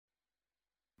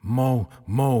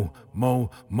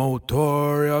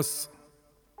Motorious.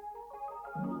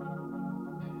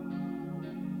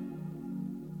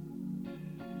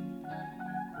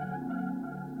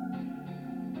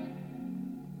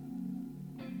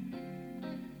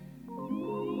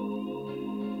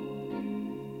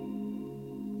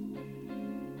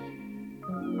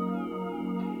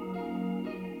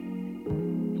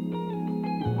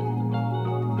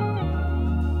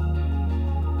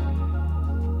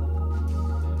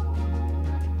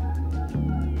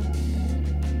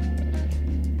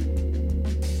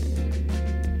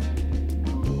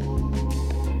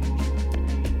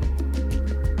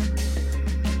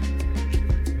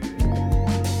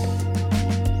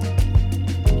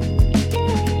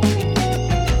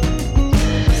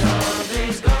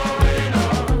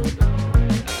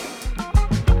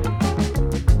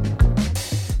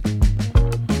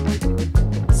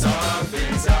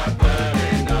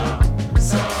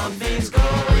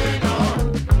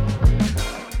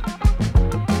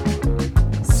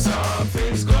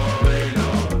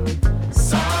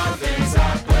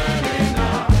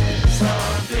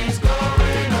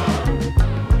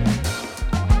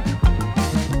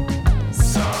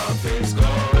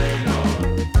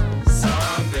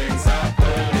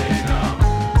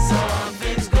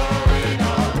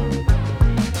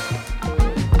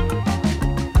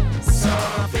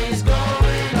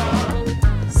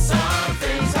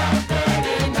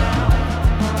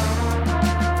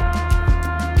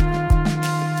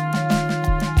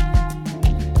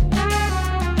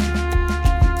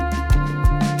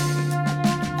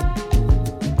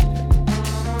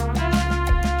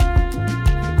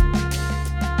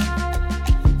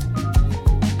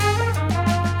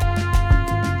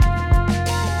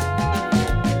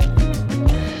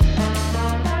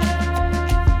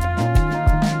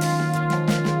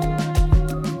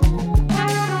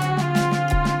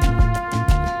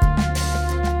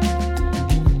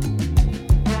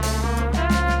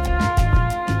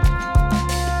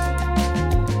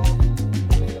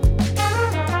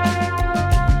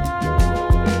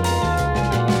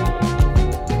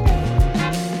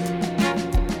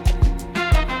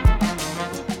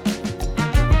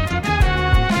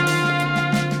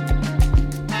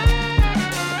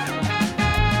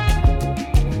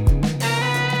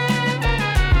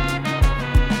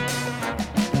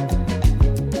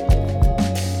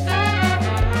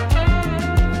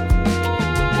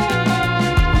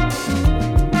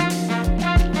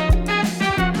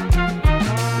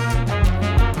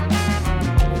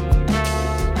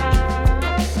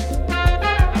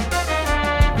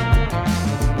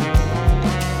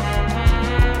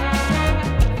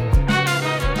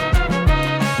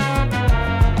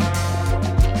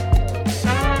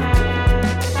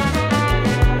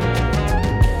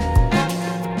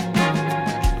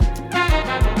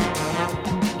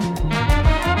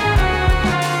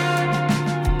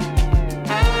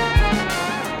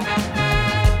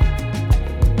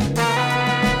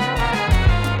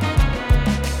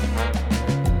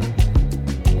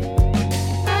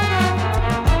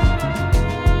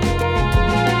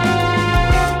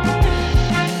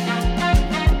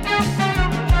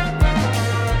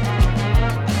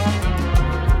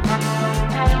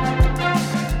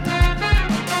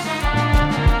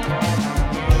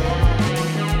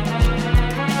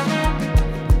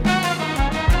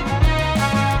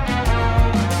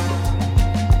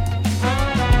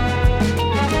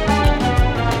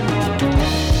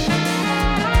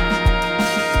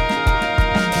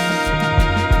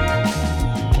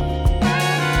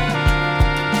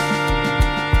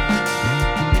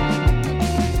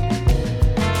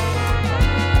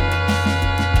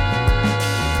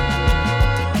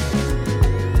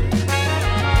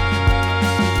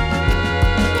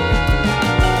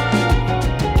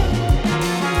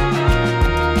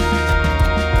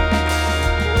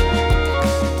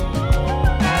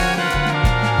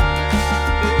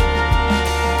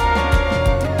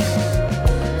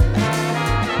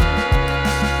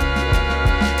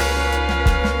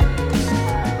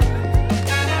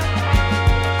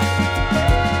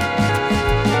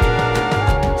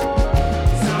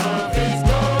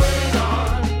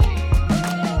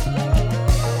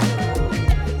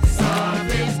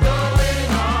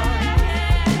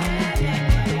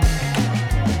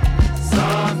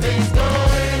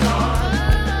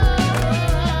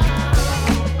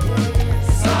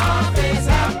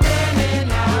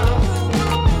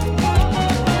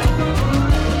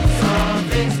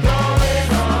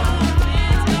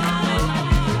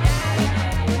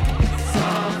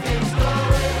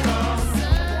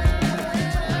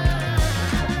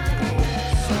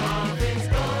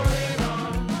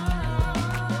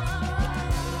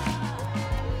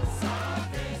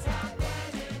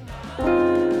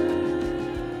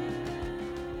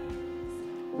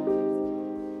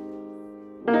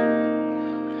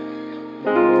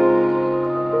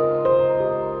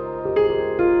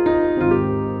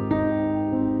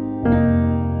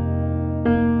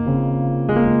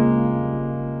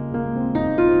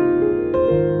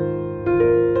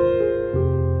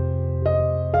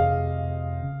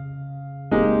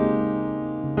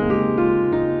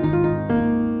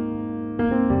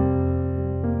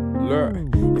 Look,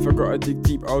 if I gotta dig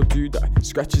deep, I'll do that.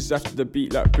 Scratches after the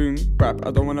beat like boom, bap.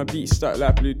 I don't wanna beat stuck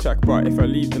like blue tack, but if I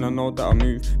leave then I know that I'll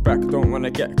move back. Don't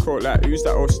wanna get caught like who's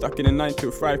that all stuck in a 9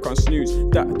 till 5, can't snooze.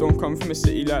 That don't come from a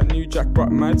city like New Jack,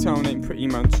 but my town ain't pretty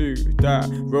man too. That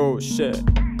roll shit.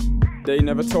 They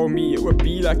never told me it would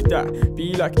be like that,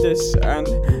 be like this, and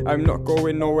I'm not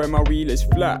going nowhere, my wheel is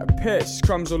flat. Piss,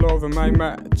 crumbs all over my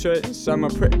mattress. I'm a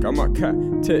prick, I'm a cat,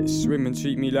 tits. Women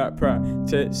treat me like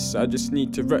practice, I just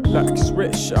need to relax.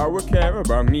 Wish I would care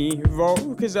about me,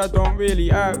 though, cause I don't really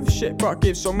have shit, but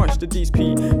give so much to these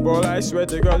people. I swear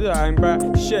to God that I'm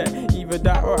bad shit, either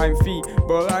that or I'm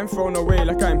feeble. I'm thrown away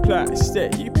like I'm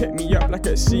plastic, you pick me up like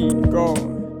a seagull.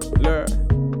 Look,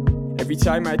 every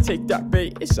time I take that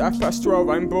bait, it's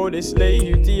 12:30, I'm bored, it's late.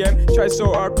 You DM, try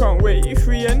so I can't wait. You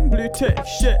free and blue tick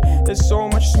shit. There's so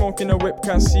much smoke in the whip,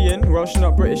 can't see in. Welsh,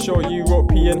 not British or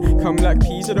European. Come like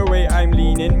peas of the way I'm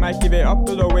leaning. Might give it up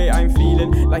to the way I'm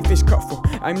feeling. Like this cutful,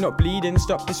 I'm not bleeding.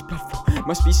 Stop this bloodful,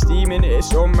 must be steaming. It's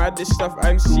so mad, this stuff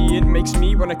I'm seeing makes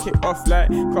me wanna kick off like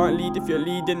can't lead if you're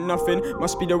leading nothing.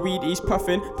 Must be the weed he's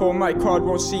puffing. Pour my card,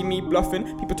 won't see me bluffing.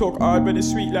 People talk hard, but it's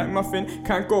sweet like muffin.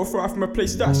 Can't go far from a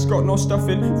place that's got no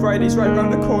stuffing. Friday's right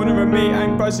round the corner and mate,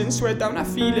 I'm buzzing. Swear down, I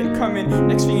feel it coming.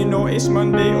 Next thing you know, it's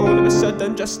Monday. All of a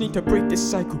sudden, just need to break this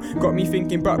cycle. Got me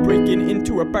thinking about breaking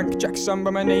into a bank. Jack son,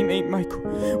 but my name ain't Michael.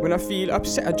 When I feel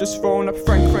upset, I just phone up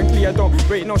Frank. Frankly, I don't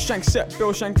rate no shank set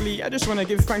Bill Shankly. I just wanna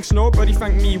give thanks, nobody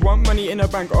thank me. Want money in a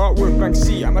bank, artwork bank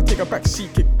seat. I'ma take a back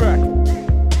seat, kick back.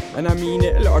 And I mean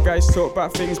it, a lot of guys talk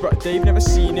about things, but they've never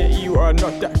seen it. You are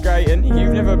not that guy and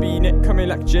you've never been it. Coming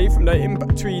like Jay from the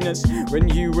in-betweeners. When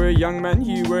you were a young man,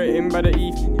 you were in by the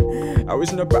evening. I was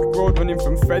on the back road running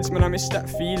from feds, man, I miss that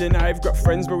feeling. I've got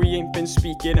friends but we ain't been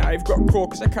speaking. I've got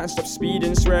caught cause I can't stop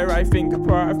speeding. Swear I think a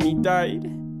part of me died.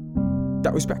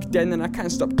 That was back then and I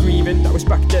can't stop grieving. That was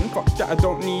back then, fuck that, I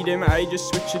don't need him. I just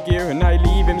switch a gear and I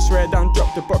leave him. Swear down,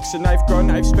 drop the box and I've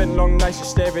gone. I've spent long nights just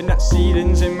staring at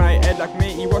ceilings in my head like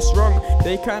matey, what's wrong?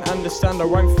 They can't understand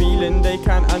how I'm feeling. They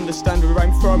can't understand where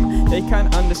I'm from. They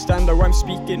can't understand how I'm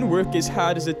speaking. Work is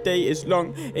hard as the day is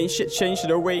long. Ain't shit changed,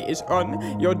 the weight is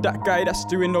on. You're that guy that's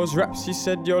doing those raps. You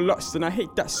said you're lost and I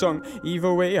hate that song.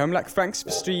 Either way, I'm like thanks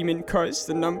for streaming, cause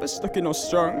the numbers looking all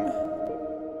strong.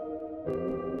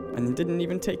 And it didn't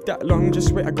even take that long,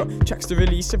 just wait, I got tracks to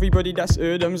release. Everybody that's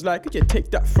heard them's like, could you take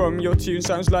that from? Your tune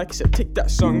sounds like it said take that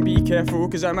song. Be careful,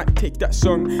 cause I might take that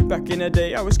song. Back in the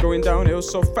day, I was going downhill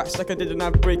so fast like I didn't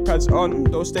have brake pads on.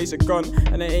 Those days are gone,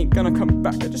 and I ain't gonna come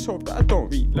back. I just hope that I don't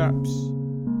relapse.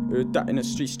 Heard that in the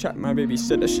streets chat, my baby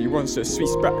said that she wants her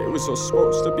sweets back. It was all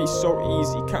supposed to be so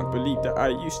easy, can't believe that I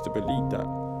used to believe that.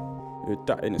 Heard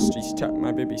that in the streets chat,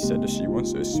 my baby said that she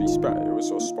wants her sweets back. It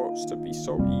was all supposed to be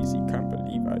so easy, can't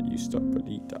believe I used to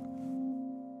believe that.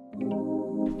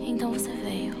 Então você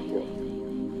veio.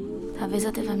 Talvez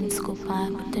eu deva me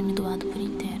desculpar por ter me doado por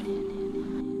inteiro.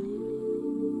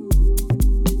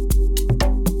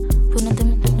 Por não ter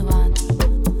me perdoado.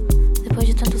 Depois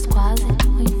de tantos quase,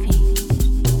 enfim.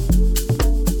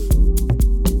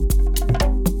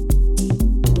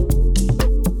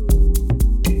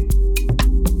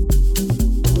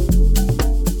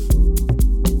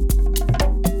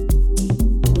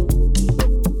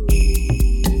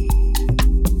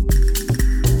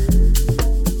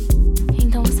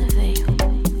 Então você veio.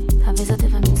 Talvez eu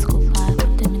deva me desculpar por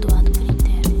ter me doado.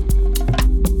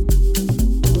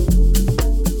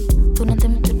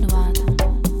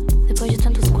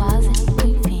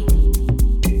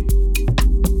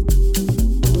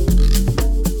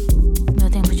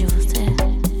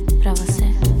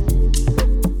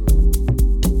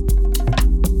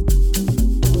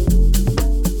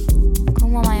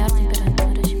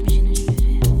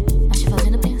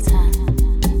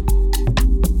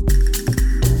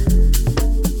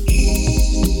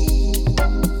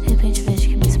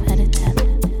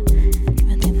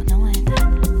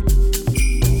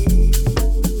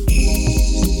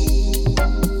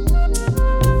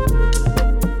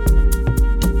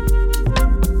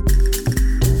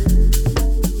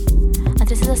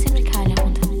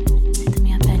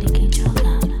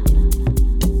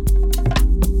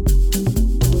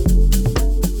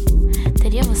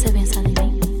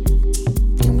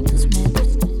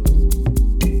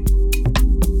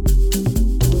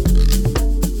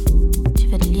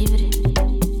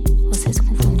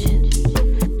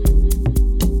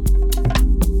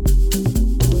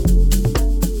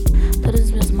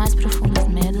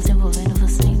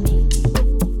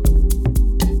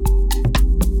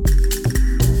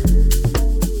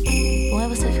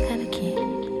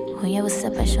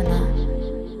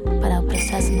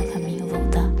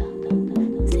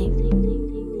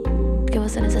 Porque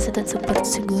você necessita de seu porto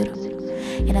seguro.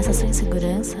 E nessa sua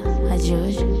insegurança, a de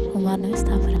hoje, o mar não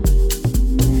está pra mim.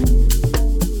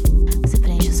 Você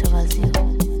preenche o seu vazio.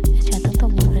 Eu tinha tanto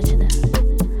amor pra te dar.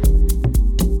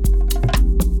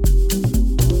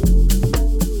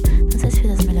 Não sei se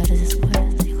fiz as melhores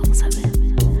escolhas, tem como saber.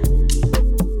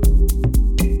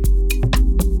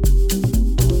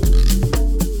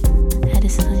 É a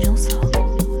decisão de um só.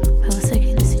 Foi você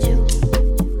quem decidiu.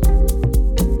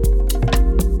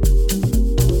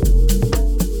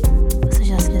 Você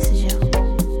já se decidiu.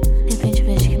 De repente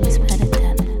vejo que me espera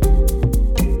eterno.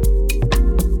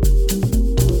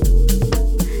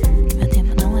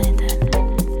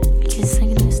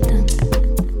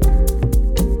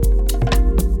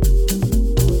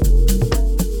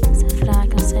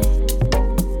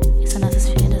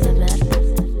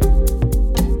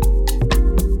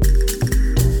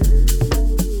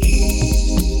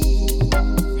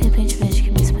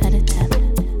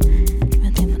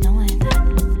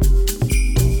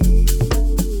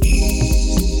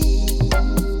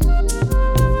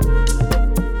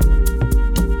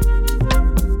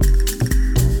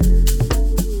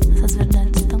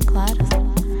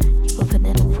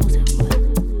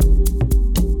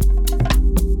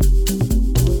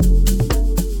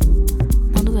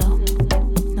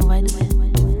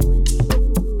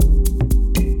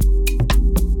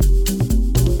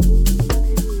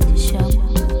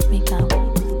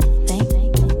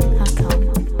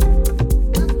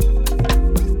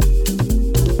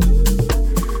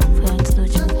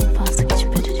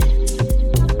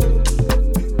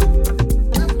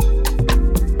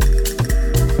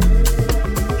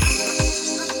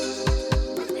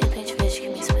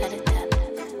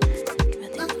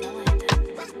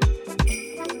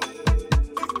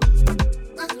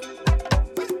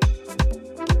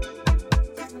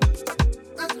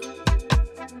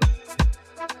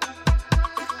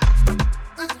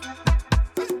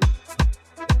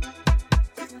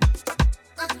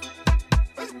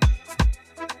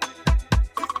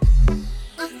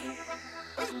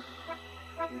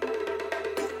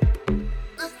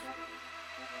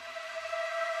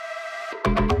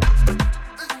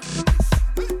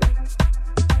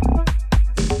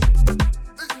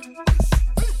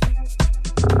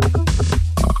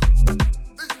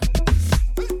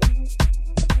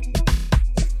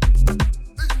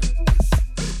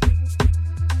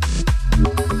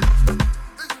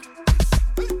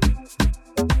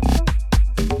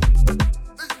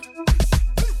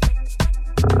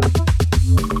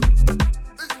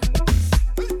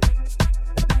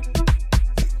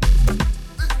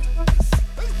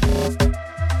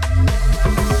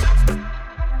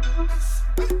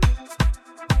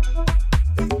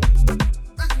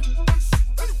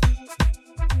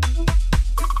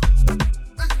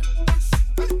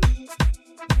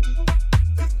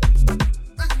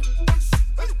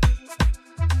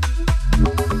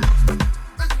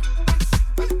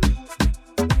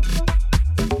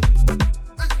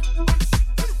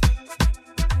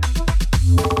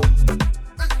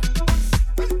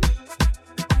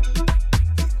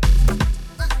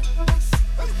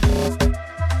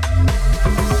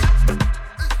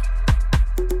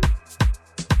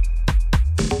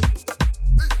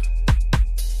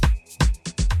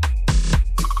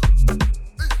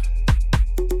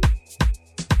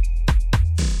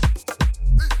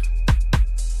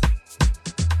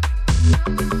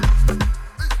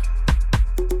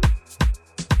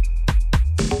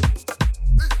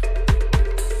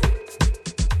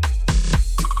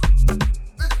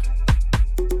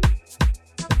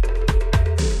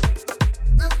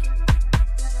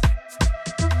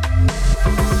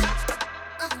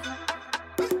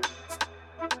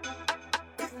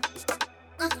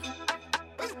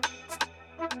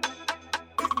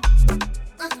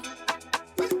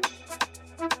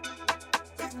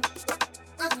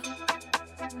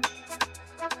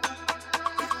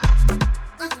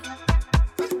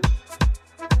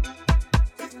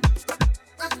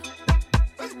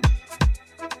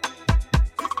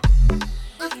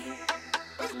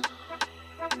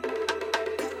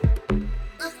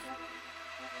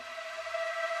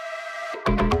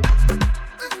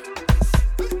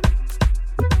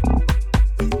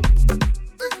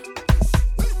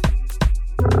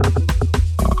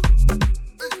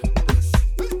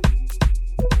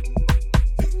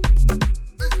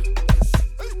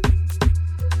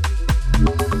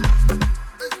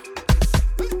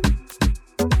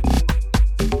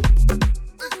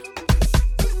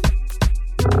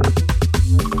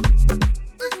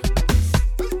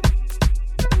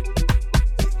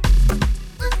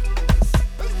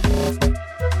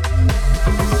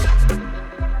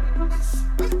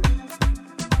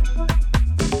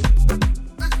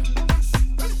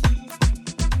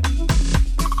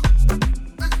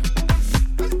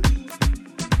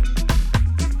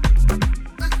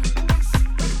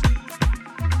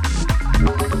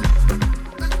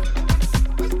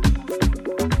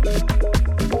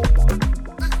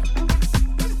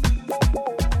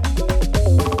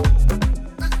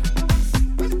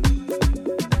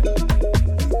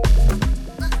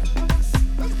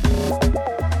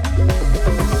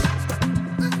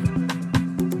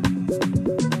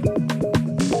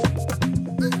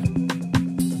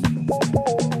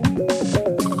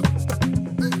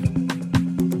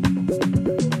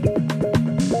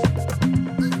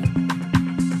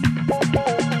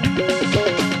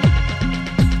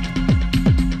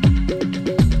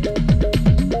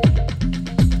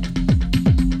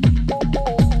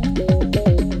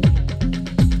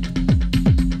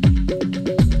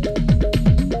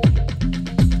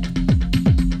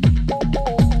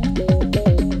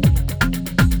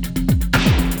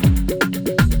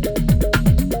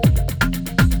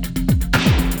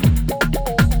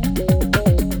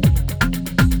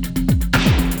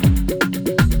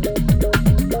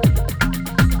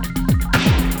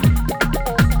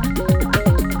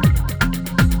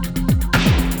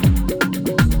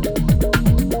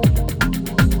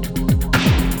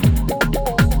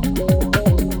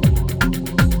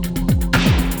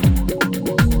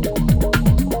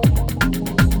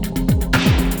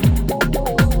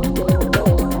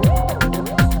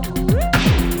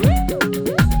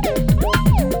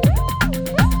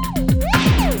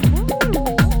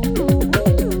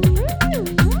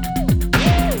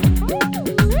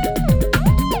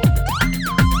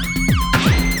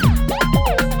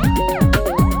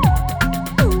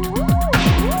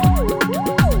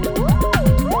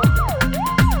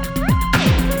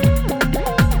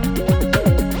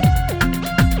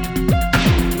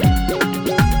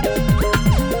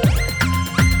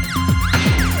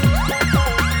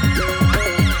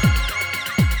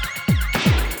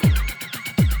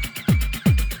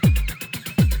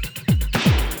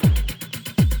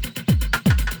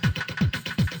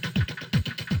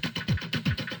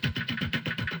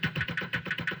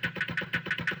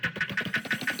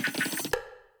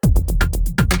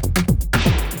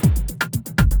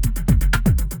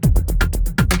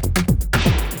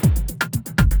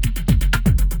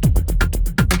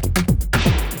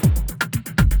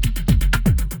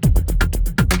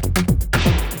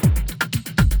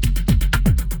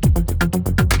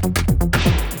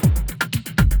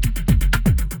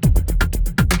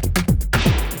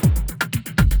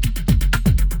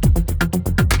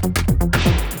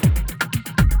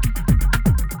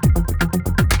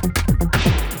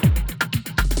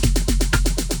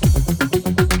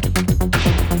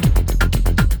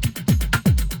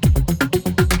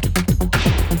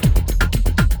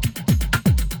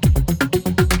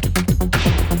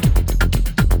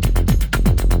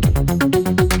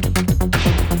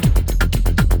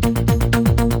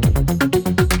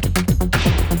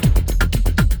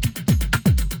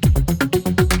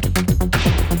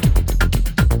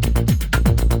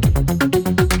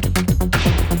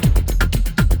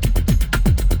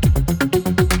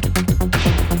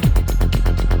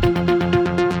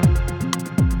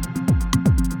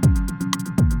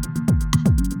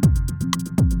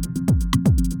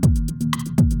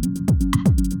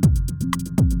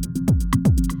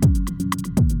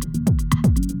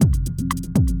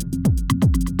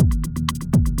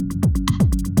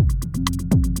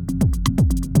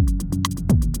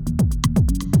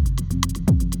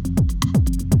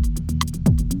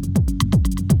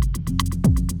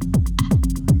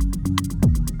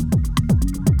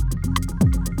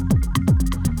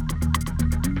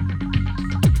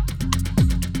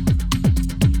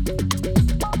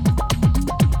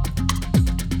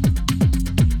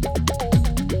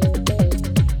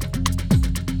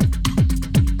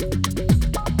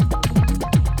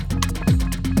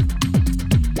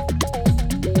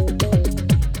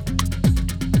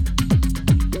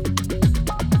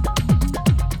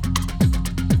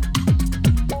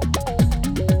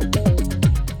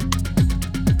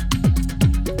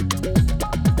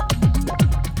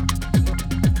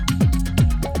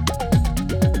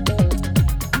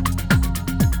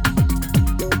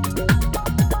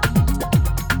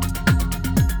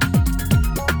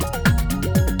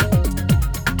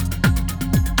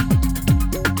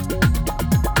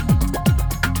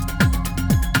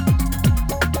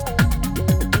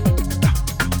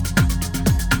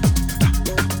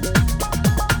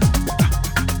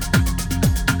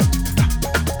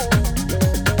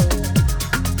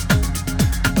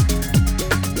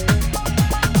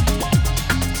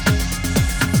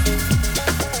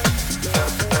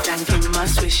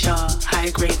 high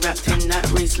grade wrapped in that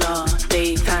Rizla.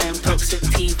 Daytime toxic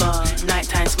Tiva,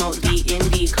 nighttime smoke the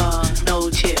indica. No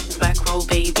chip, back roll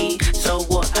baby. So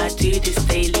what I do this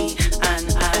daily, and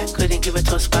I couldn't give a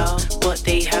toss about what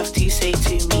they have to say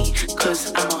to me.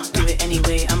 Cause I'ma do it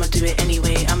anyway, I'ma do it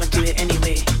anyway, I'ma do it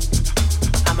anyway.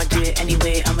 I'ma do it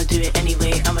anyway, I'ma do it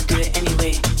anyway, I'ma do it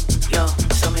anyway. Yo,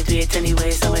 some do it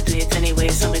anyway, some do it anyway,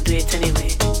 some do it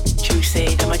anyway. True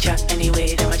say, them a chat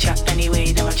anyway, them a chat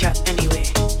anyway, them a chat anyway.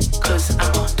 Cause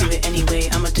I'ma do it anyway,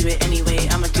 I'ma do it anyway,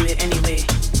 I'ma do it anyway.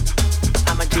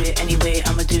 I'ma do it anyway,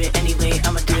 I'ma do it anyway,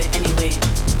 I'ma do it anyway.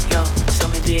 Yo,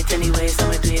 some do it anyway,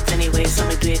 some do it anyway, some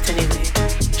do it anyway.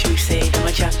 True say, them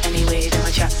a chat anyway, them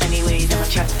a chat anyway, them a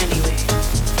chat anyway.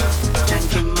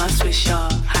 Tanking my Swisher,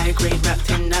 high grade wrapped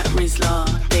in that Rizla.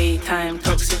 Daytime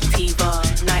toxic Tiva,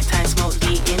 nighttime smoke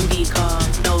the indica.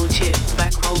 No chip,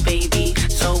 back roll baby.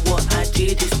 So what I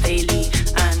do this daily,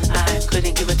 and I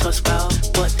couldn't give a toss about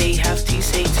what they have to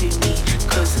say to me.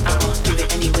 Cause I'ma do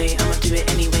it anyway, I'ma do it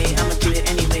anyway, I'ma do it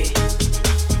anyway.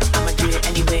 I'ma do it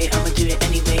anyway, I'ma do it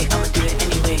anyway, I'ma do it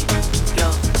anyway.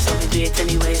 Yo, some do it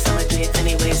anyway, some do it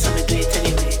anyway, some do it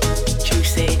anyway. True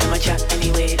say, them a chat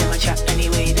anyway, them a chat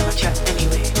anyway, them a chat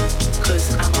anyway.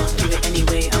 Cause I'ma do it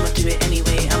anyway, I'ma do it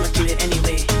anyway, I'ma do it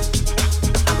anyway.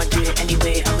 I'ma do it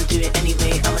anyway, I'ma do it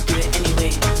anyway, I'ma do it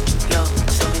anyway. Yo,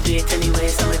 some do it anyway,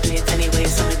 some do it anyway,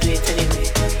 some do it anyway.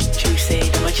 True say,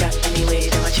 them a chat anyway,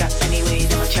 them a chat anyway,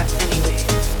 them a chat anyway.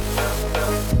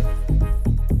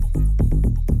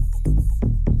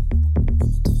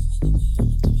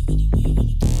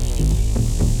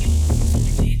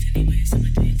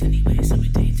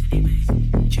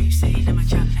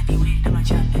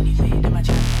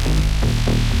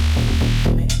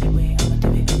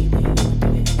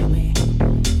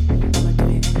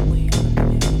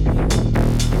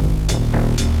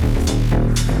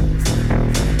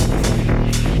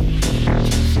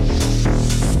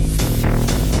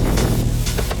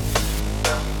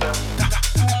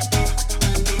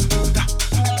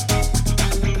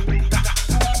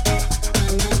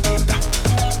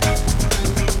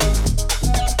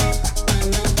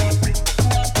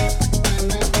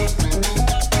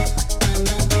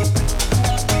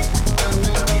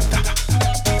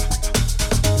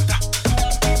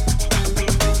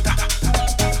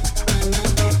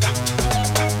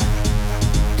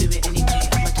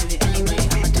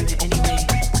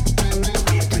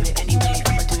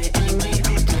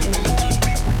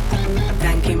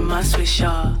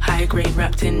 Swisher, high grade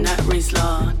wrapped in that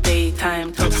Rizla.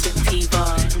 Daytime toxic Tiva,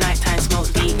 nighttime smoke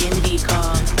the indica.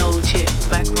 No chip,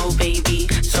 back roll baby.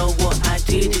 So what I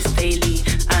do this daily,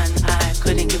 and I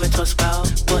couldn't give a toss about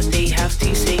what they have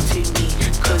to say to me.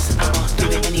 Cause I'ma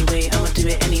do it anyway, I'ma do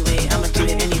it anyway, I'ma do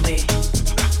it anyway.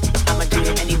 I'ma do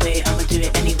it anyway, I'ma do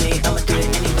it anyway, I'ma do it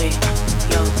anyway.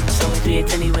 Yo, some do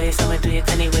it anyway, some do it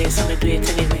anyway, some do it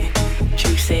anyway.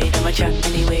 True say, them a chat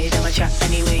anyway, them a chat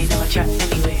anyway, them a chat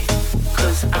anyway.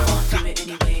 Cause I'ma do it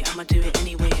anyway, I'ma do it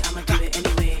anyway, I'ma do it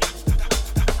anyway.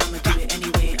 I'ma do it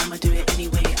anyway, I'ma do it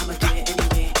anyway, I'ma do it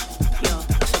anyway. Yo,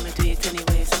 some do it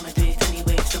anyway, some do it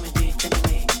anyway, some do it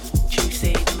anyway. True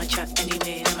say, them a chat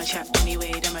anyway, them a chat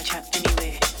anyway, them a chat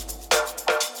anyway.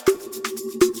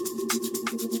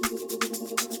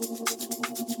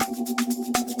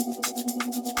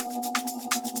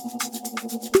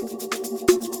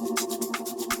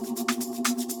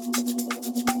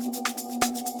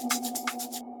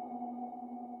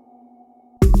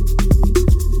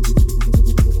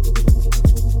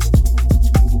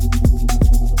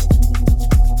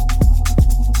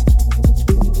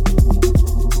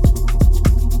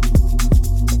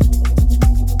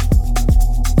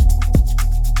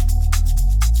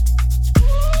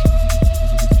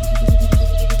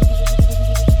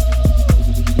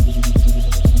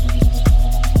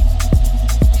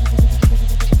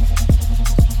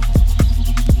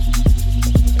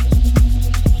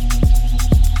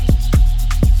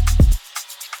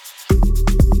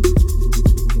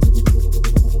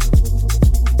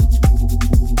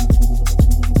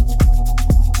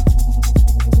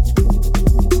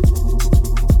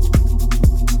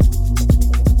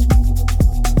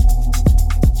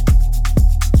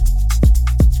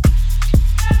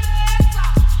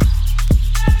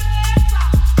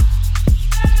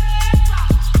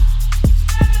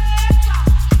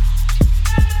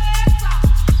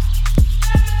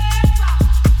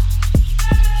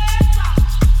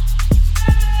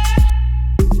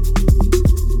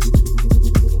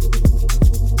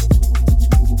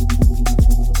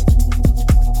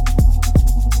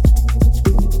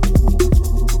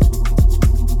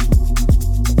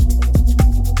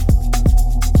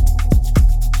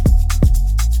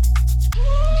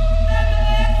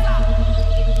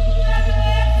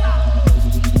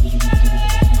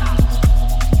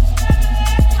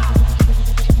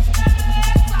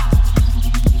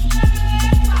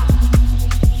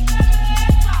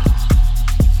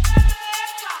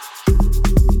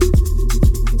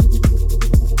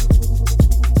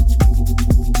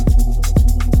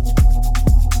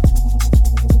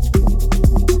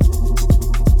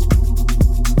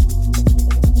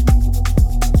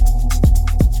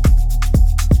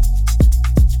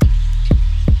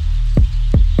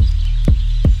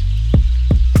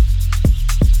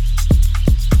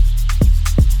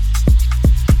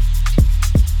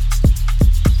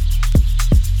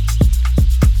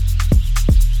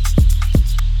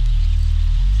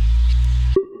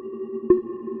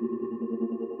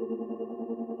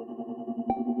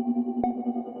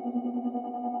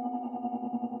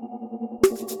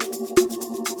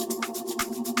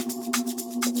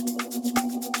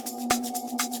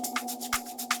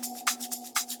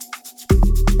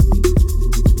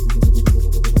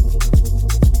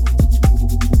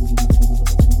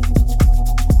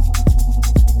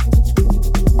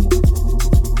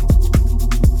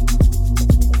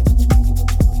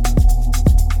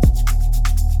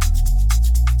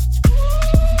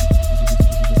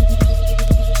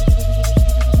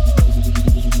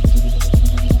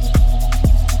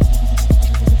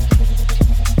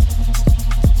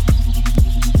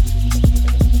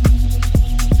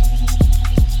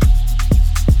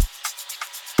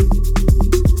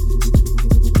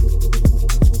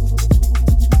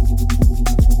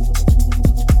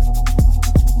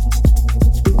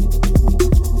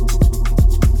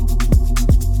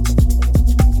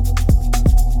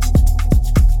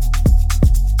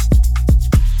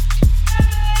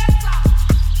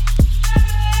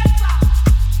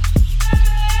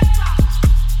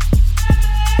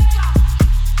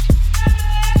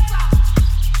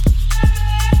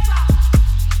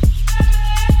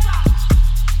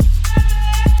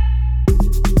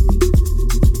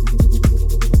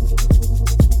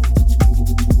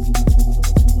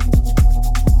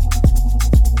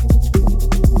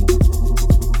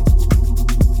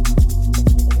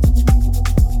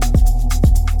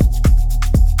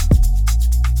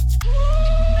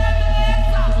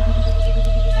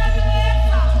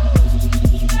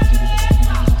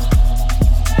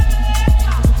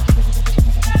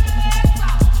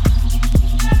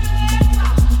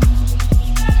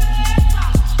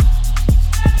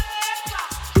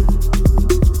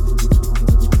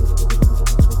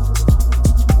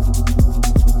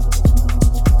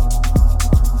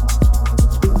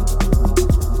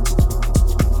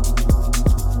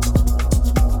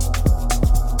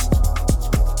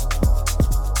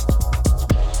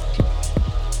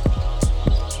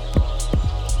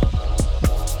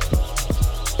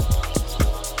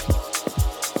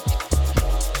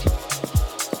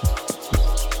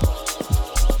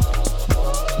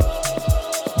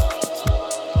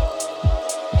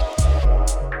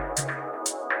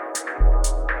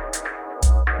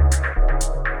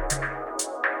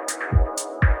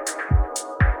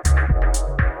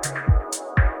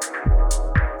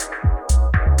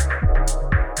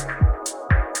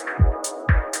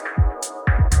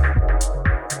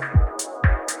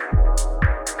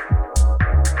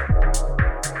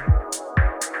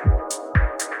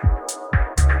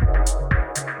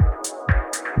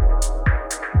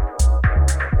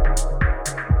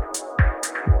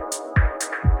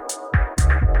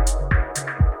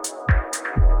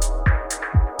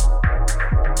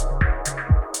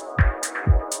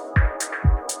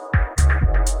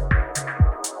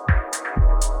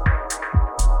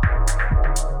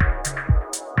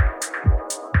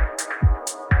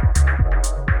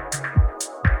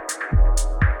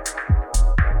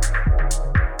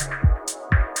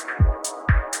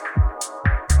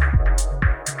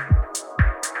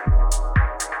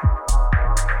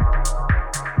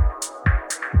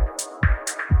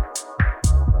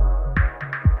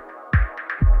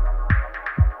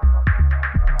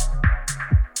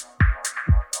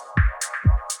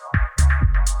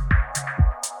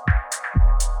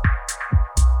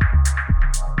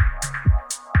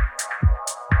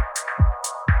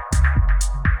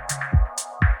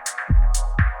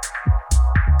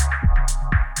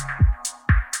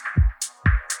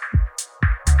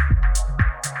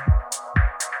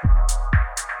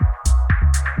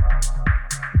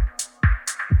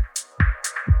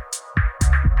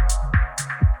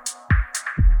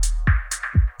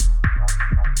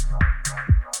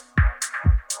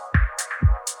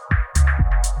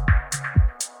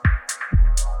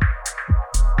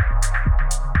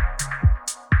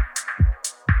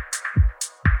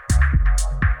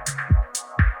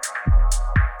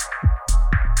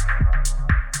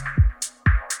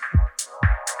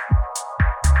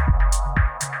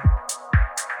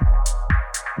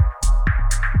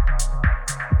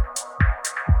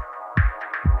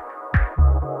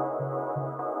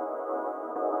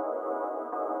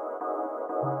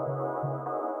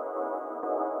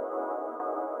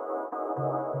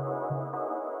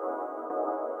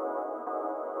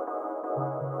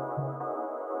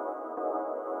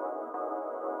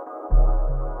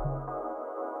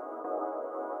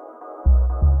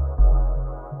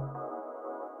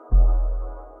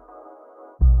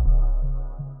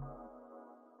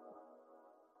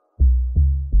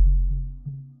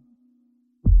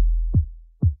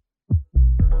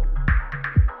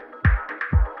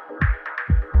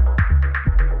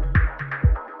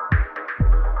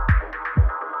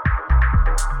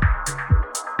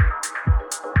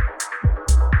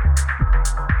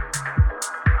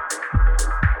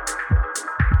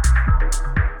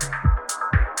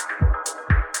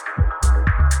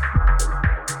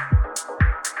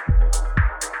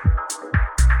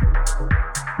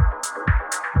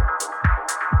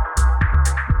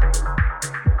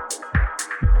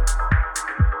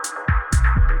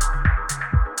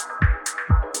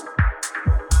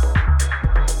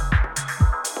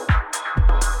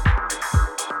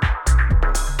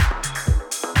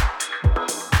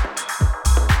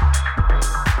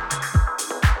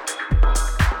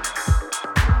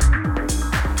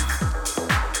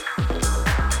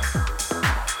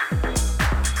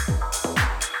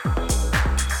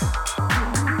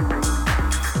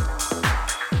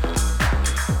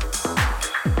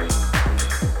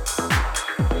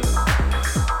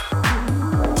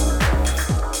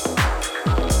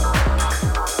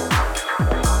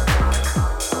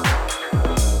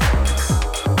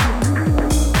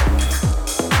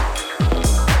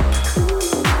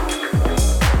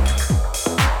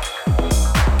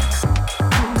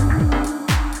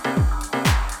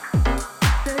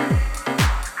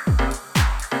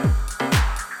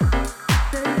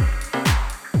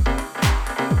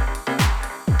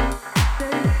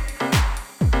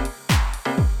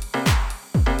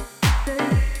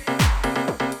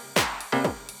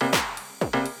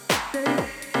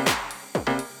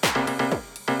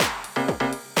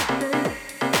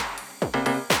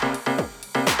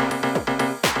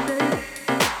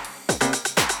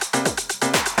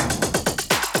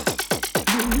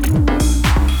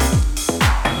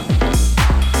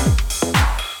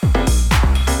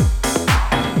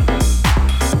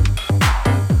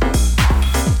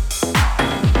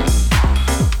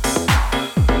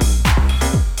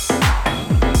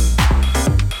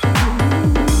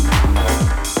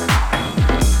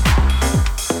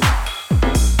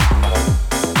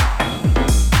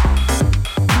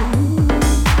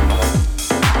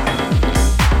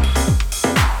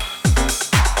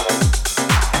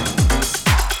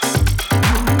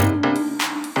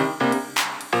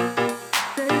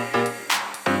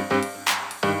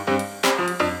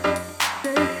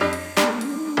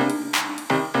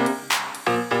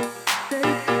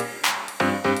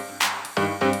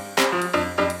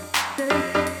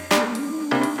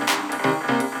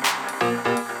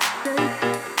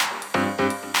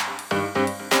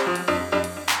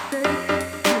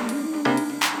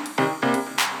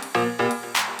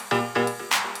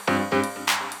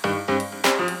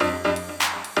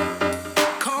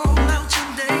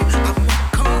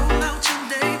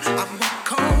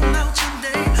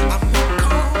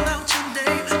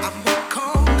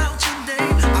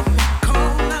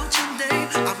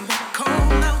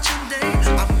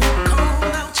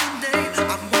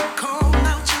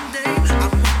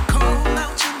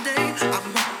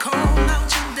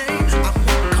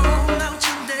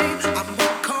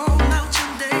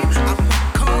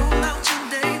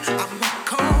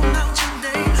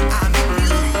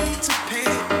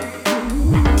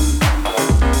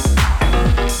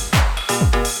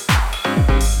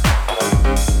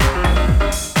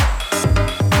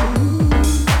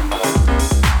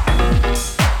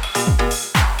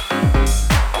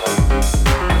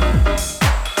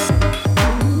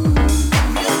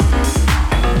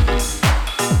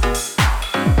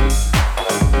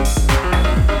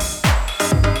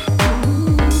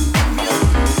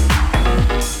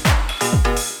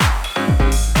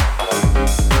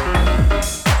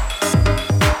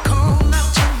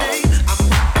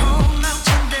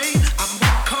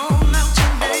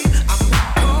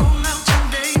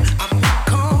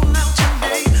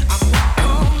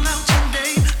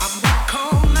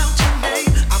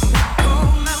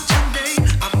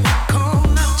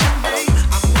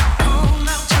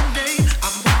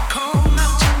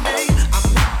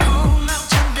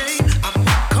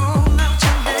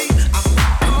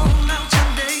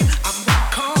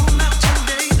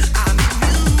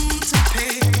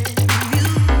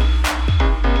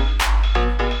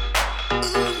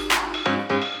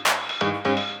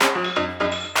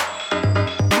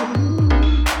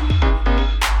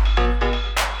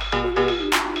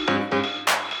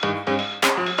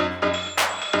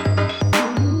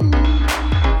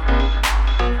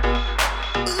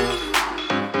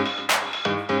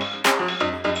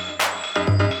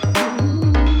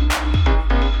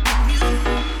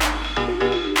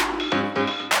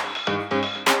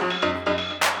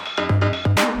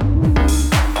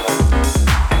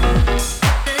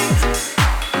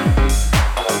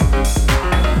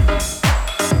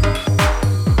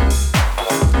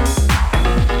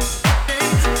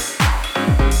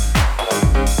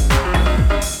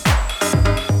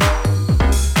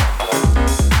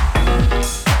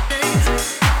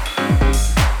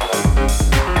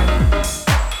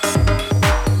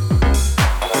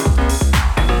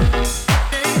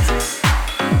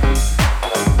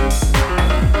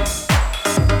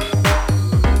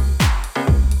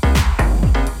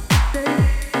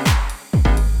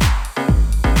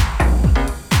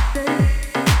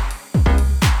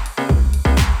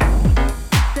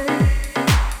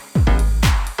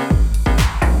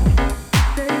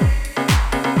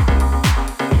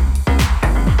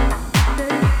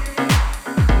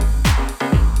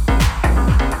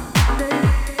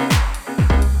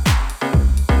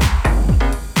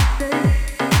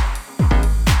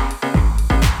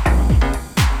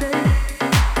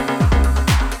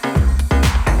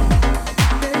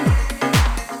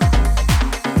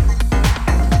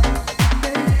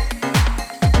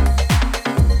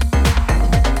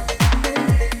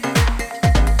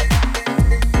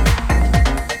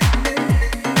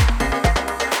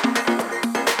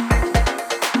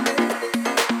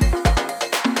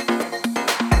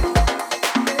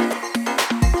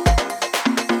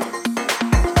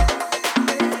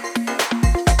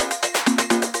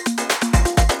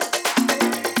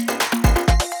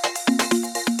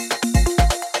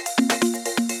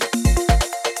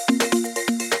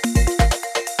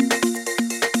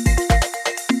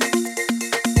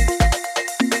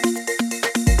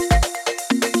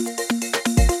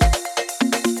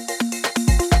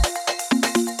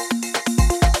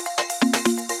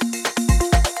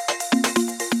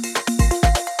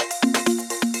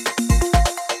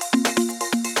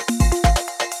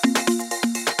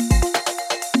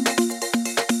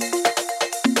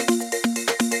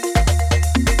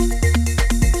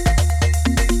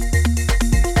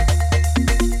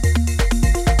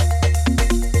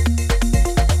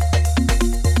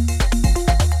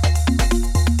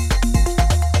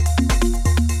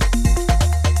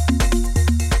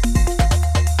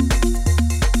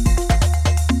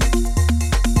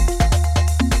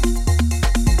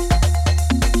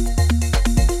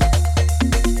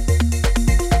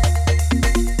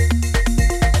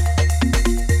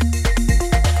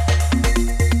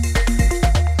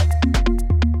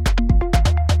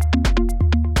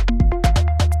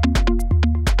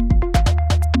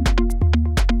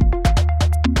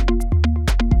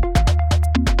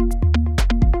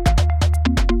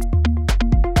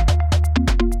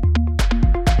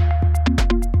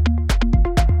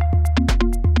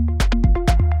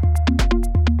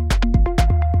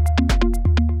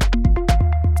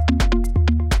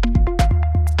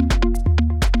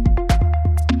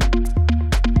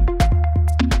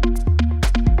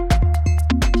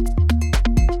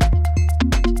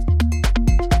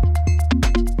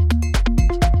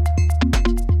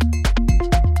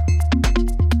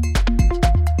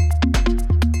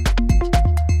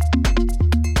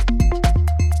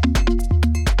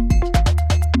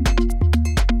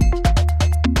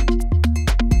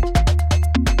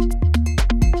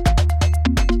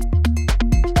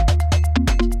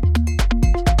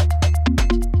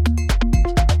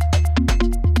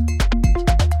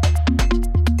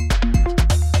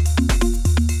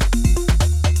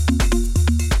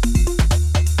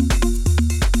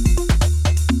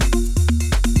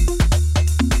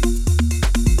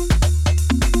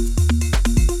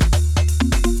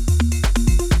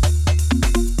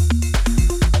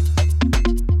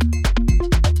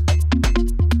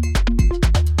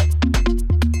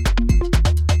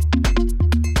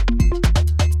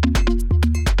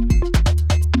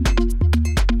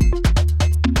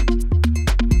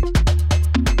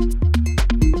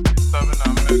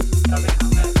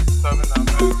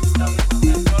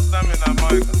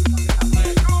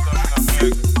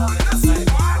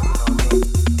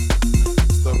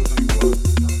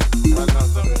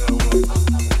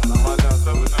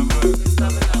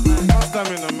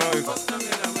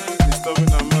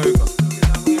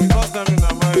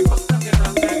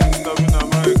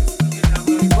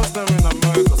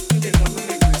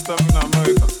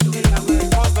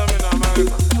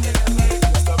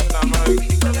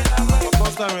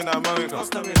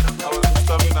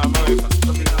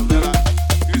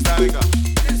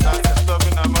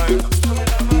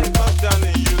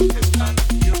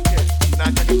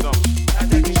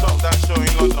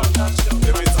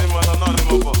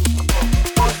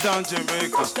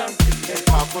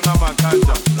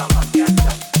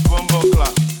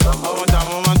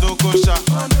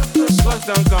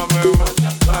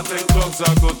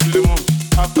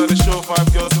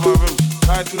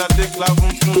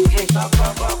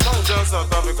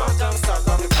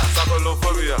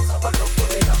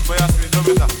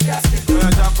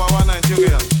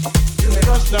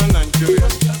 Touchdown Nigeria.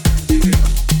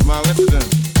 My resident.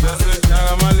 That's it.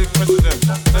 I'm Ali president.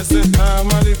 That's it.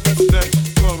 I'm Ali president.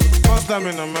 First time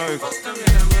in America.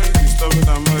 Stop in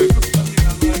America.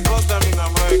 First time in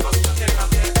America.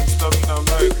 Stop in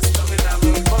America.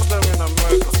 First time in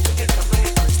America.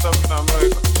 Stop in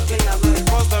America.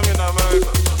 First time in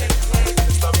America.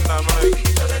 Stop in America.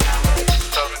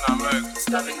 Stop in America.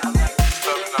 Stop in America.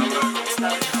 Stop in America.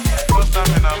 First time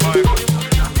in America.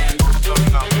 Stop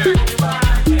in America.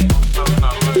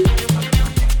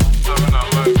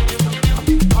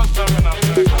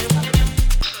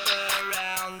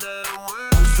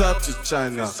 To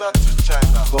China,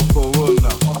 for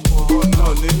Corona, no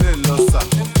nílé lọ́sà,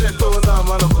 Corona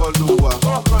máa lọ kọlu wa,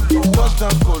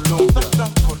 touchdown Colombia,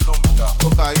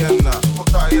 Cocaína,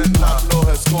 Pablo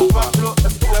Escobar,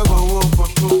 lẹ́wọ̀ owó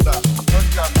Portugal,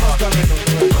 first time in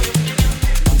America,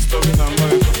 stop in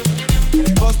America,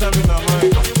 first time in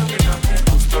America,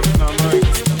 stop in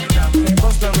America,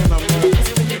 first time in America,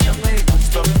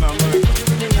 stop in America,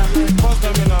 first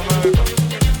time in America.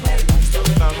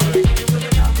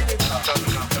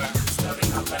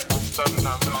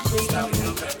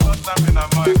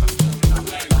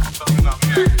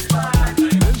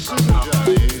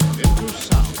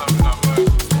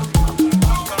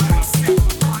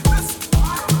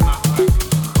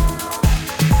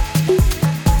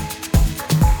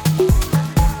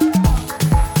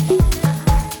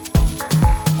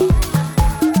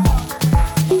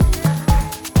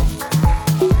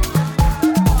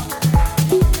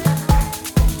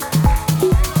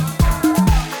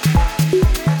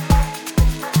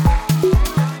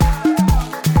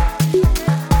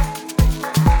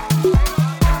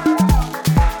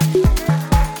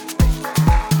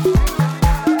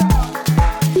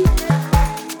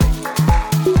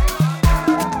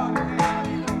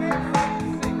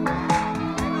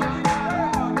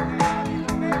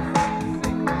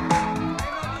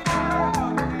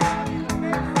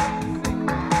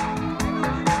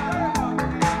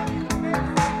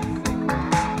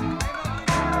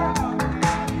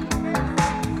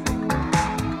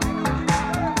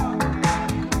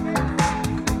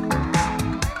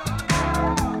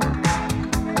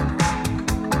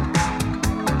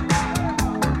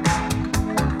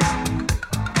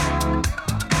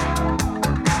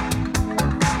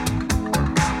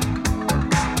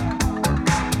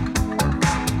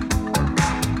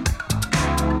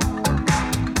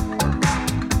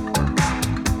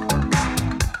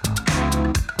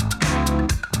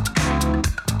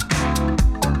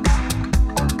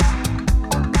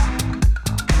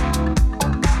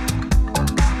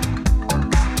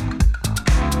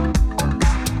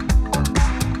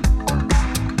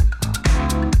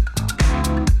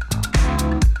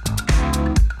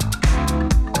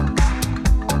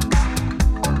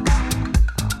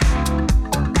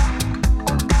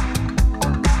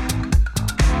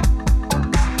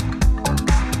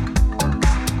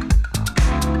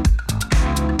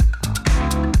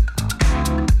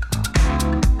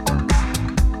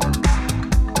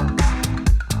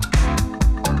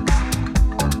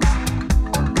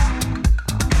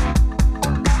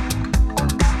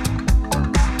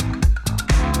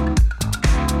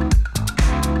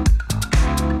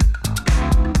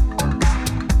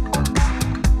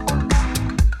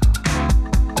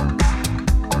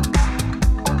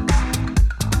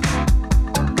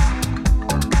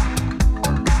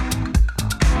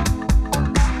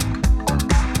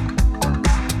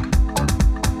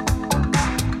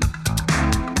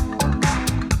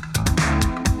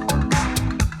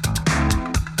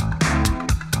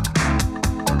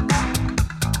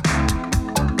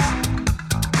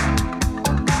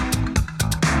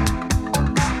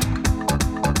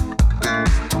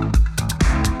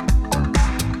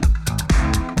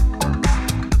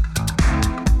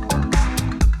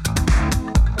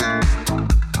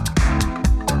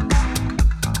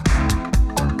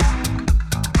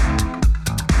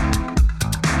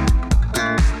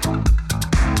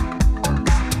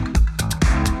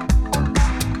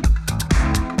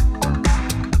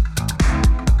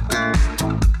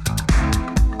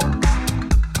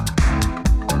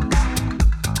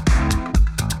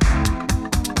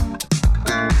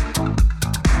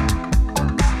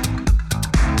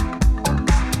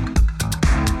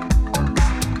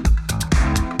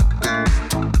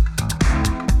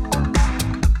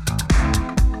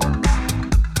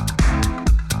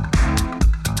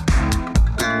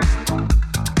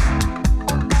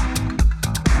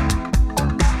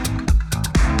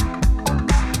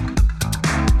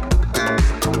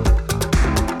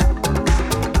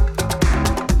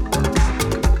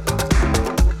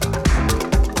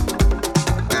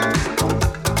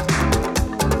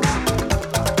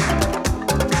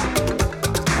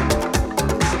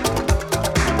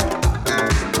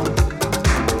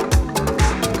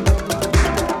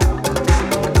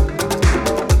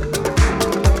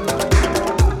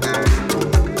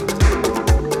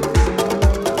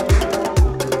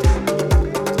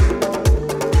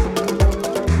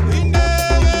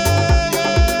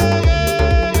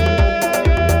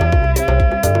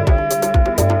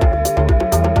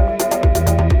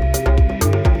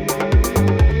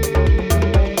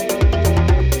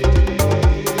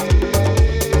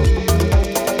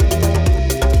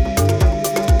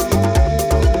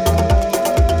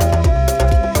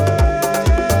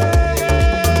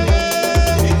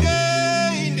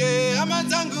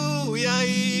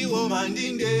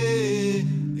 mandinde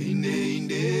inde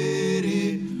inde re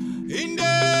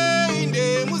inde inde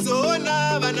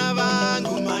muzona vana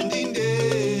vangu mandinde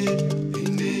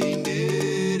inde inde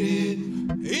re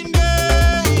inde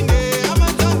inde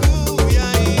amazangu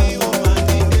yaiwo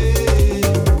mandinde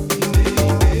inde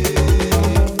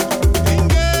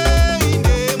inde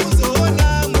inde muzona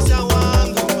musha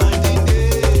wangu mandinde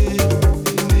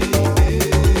inde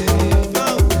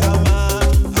paukama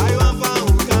aiwa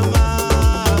paukama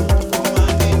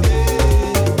mandinde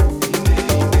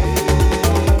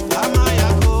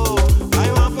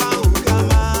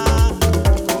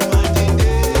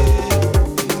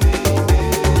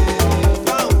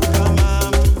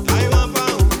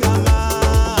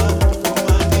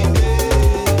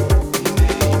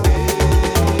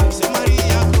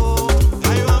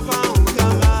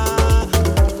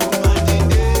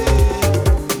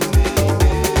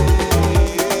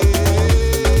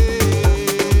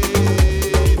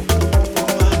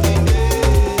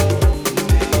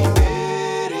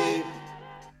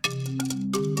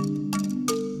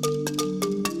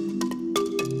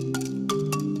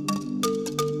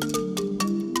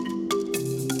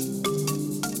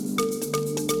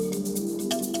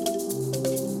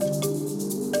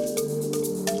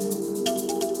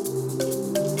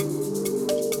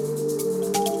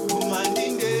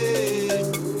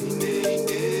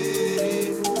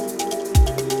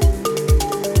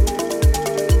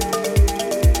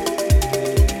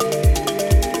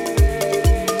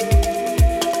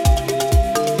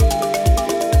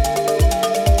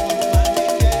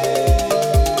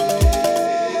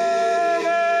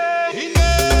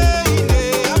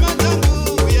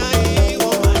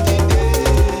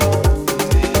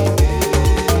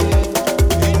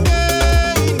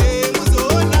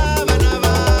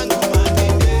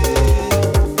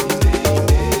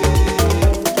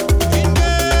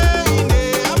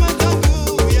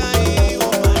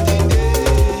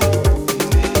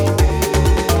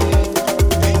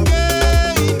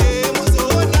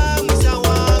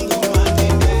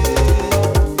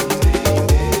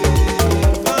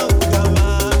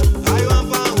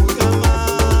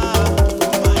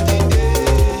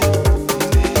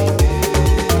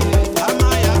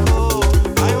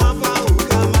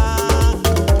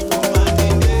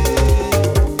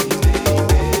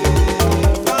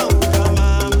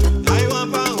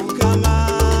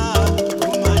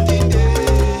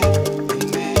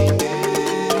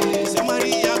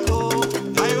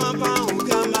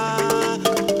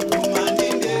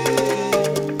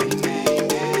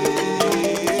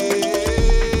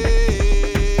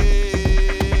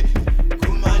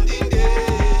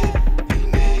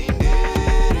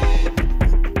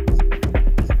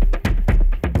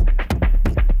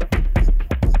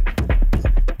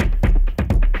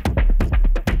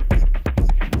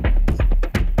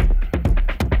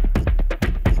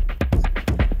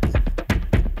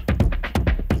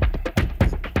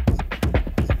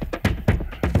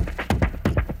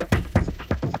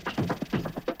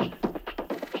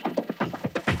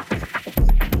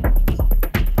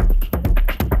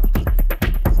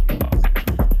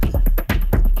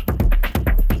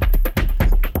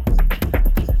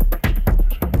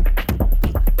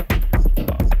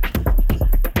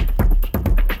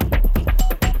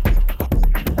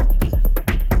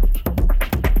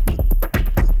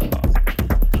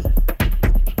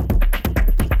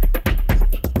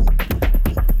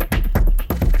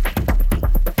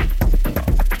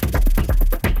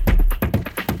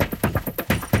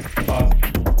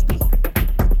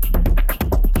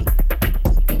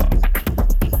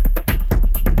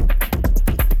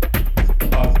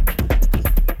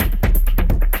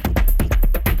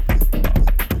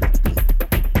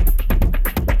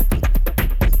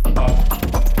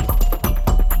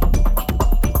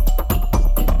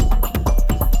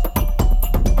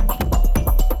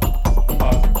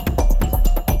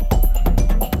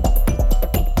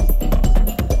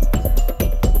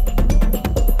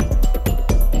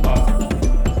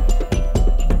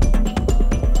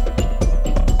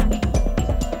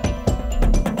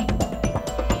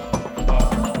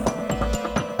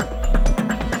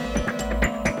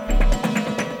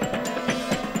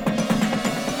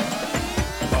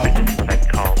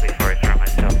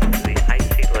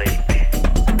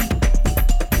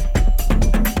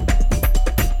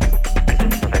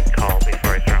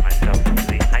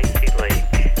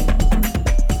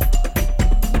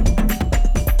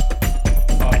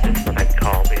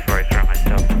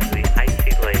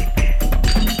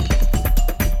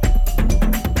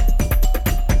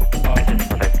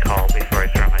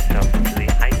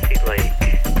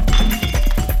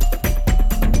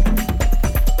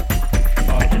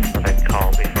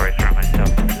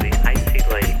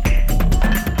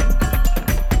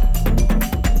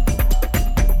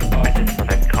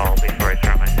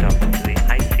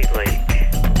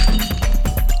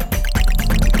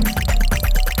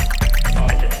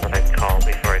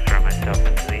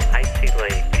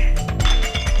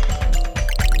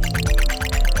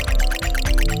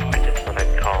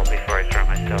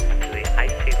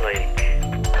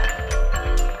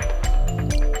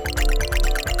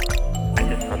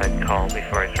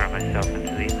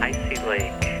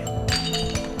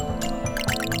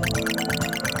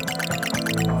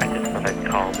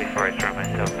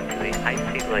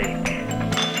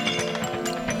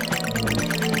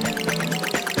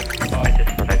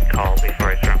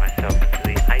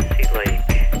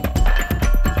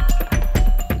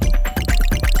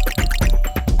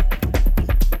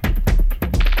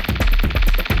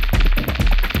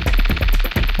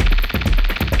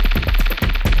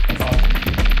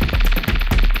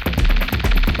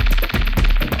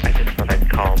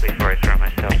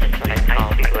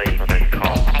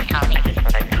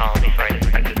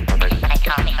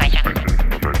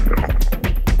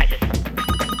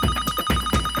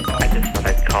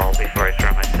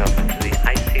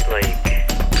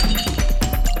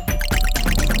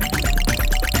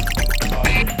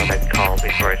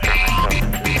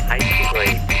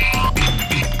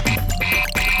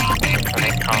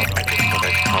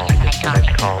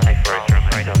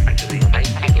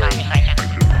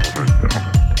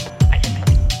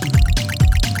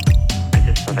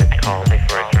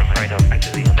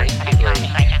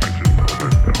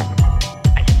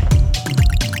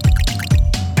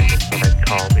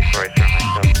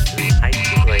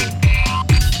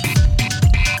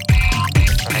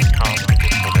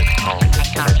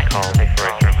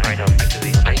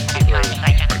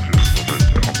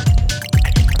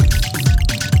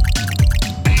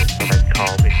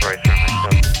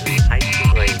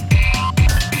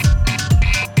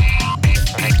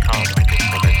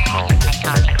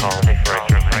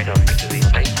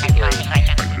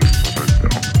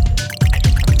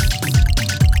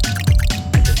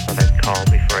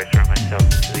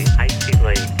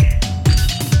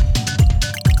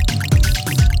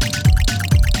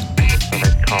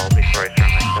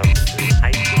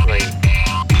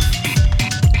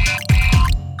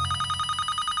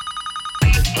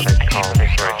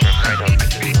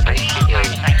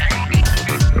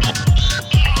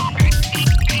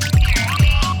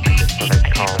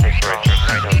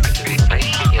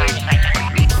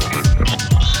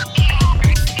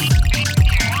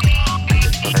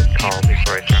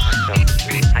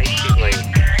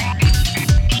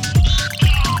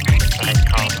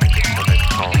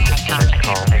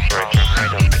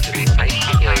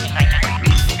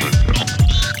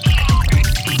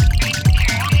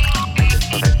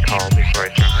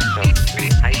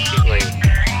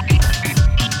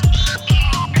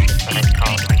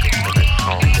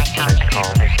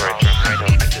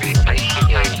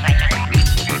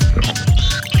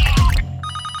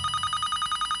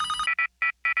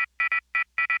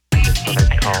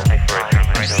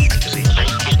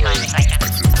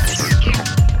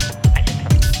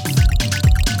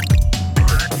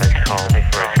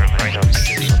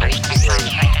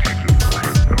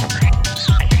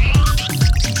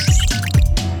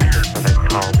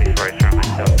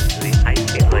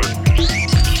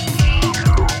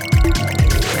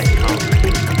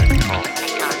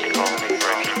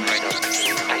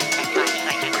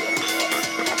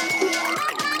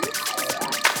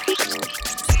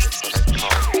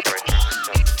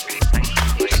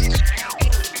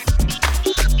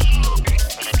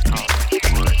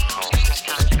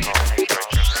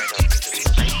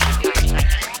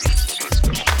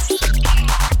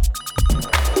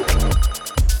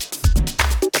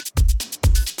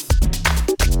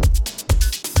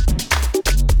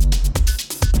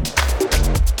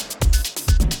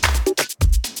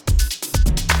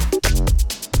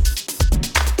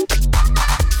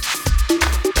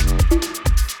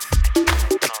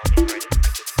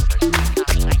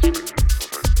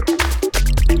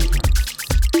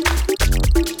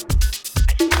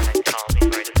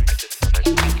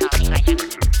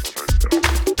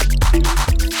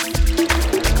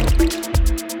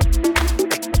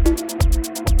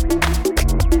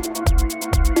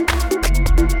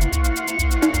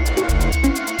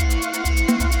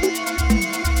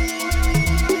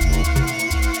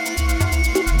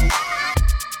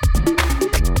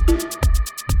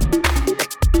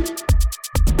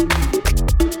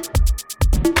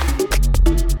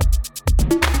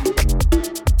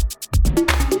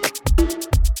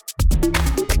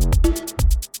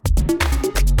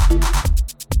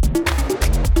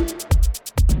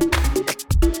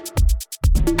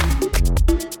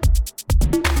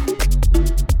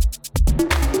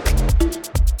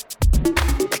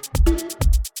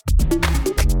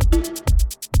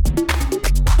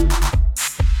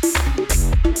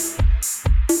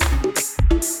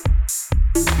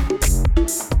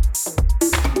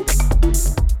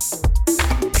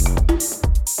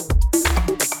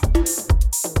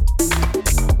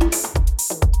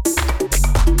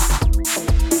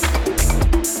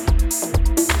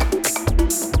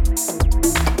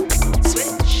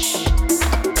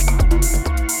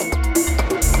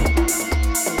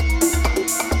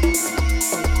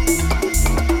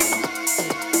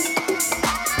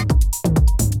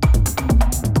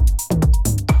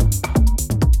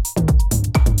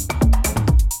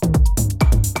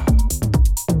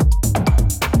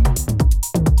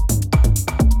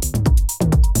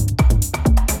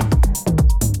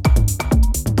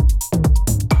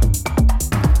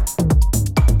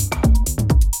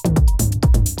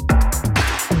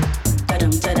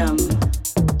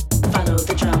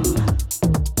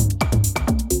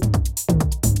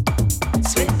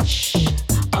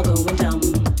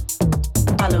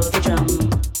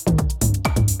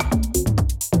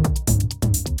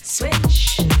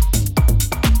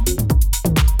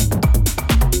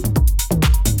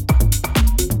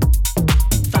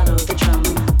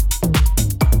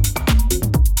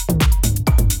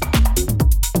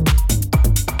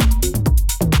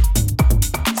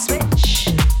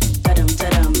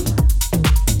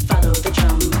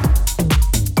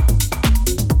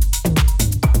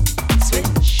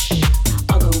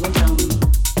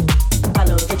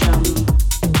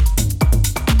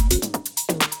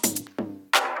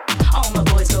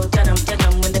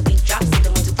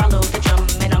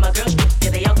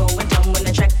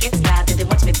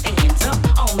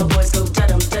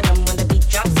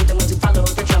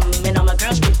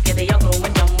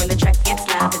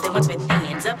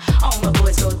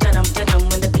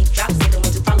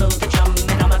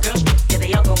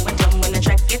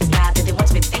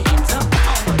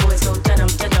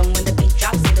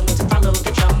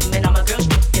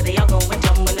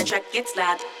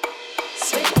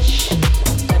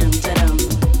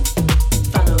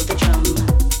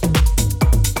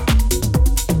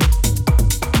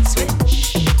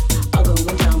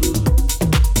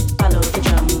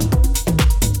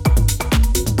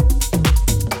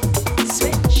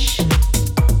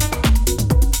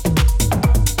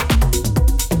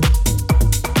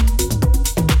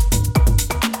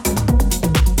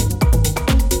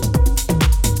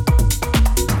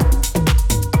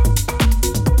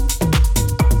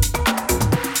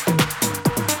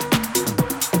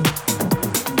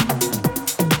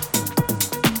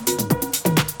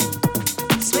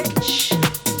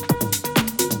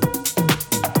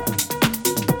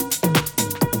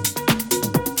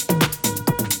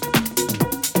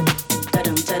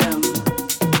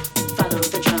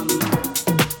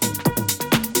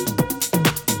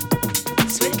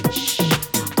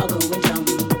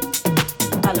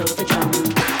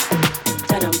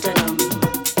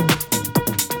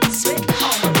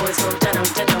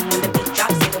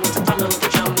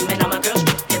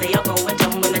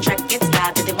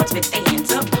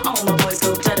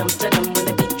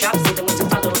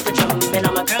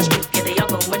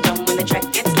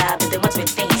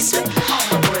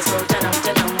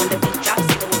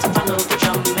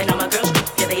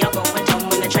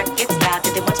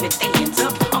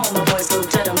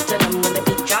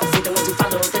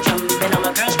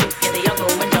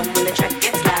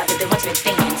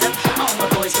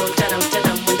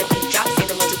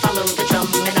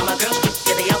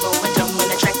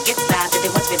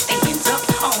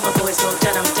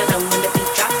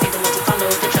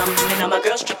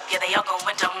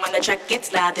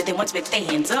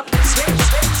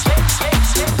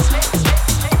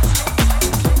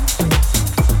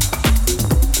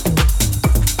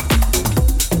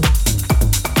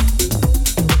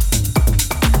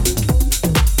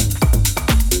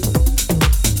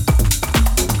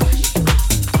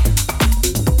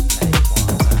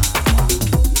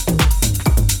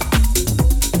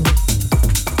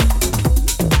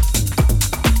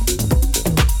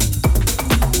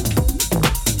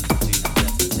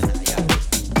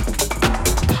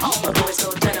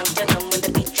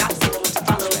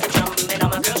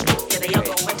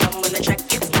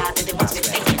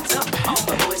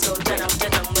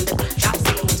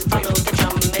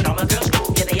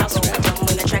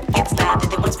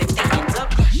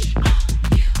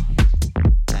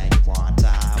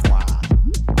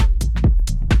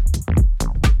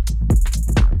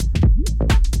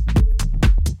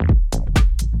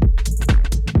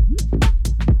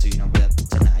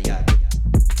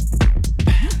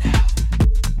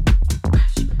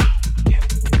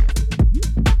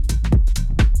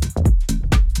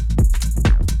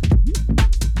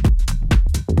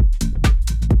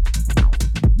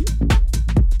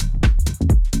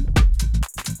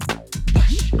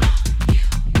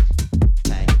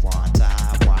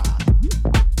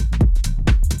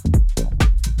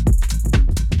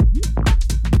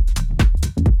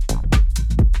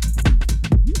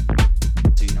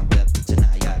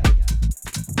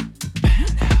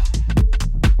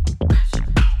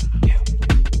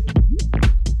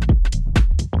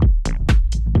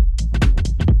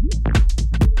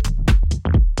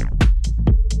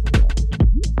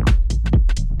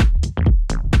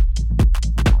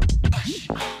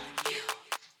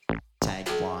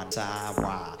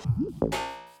Taiwan.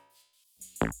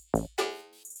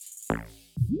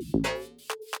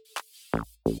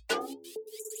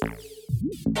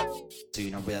 Do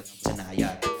you know where tonight?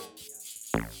 Yeah.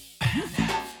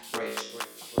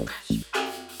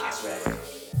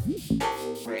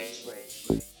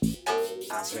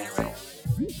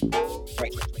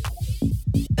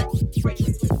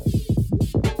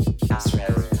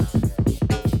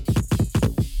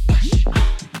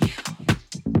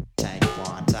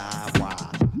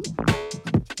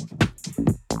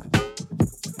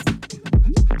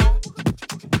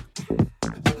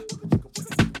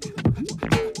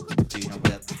 Do you know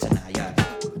where tonight?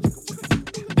 Yeah.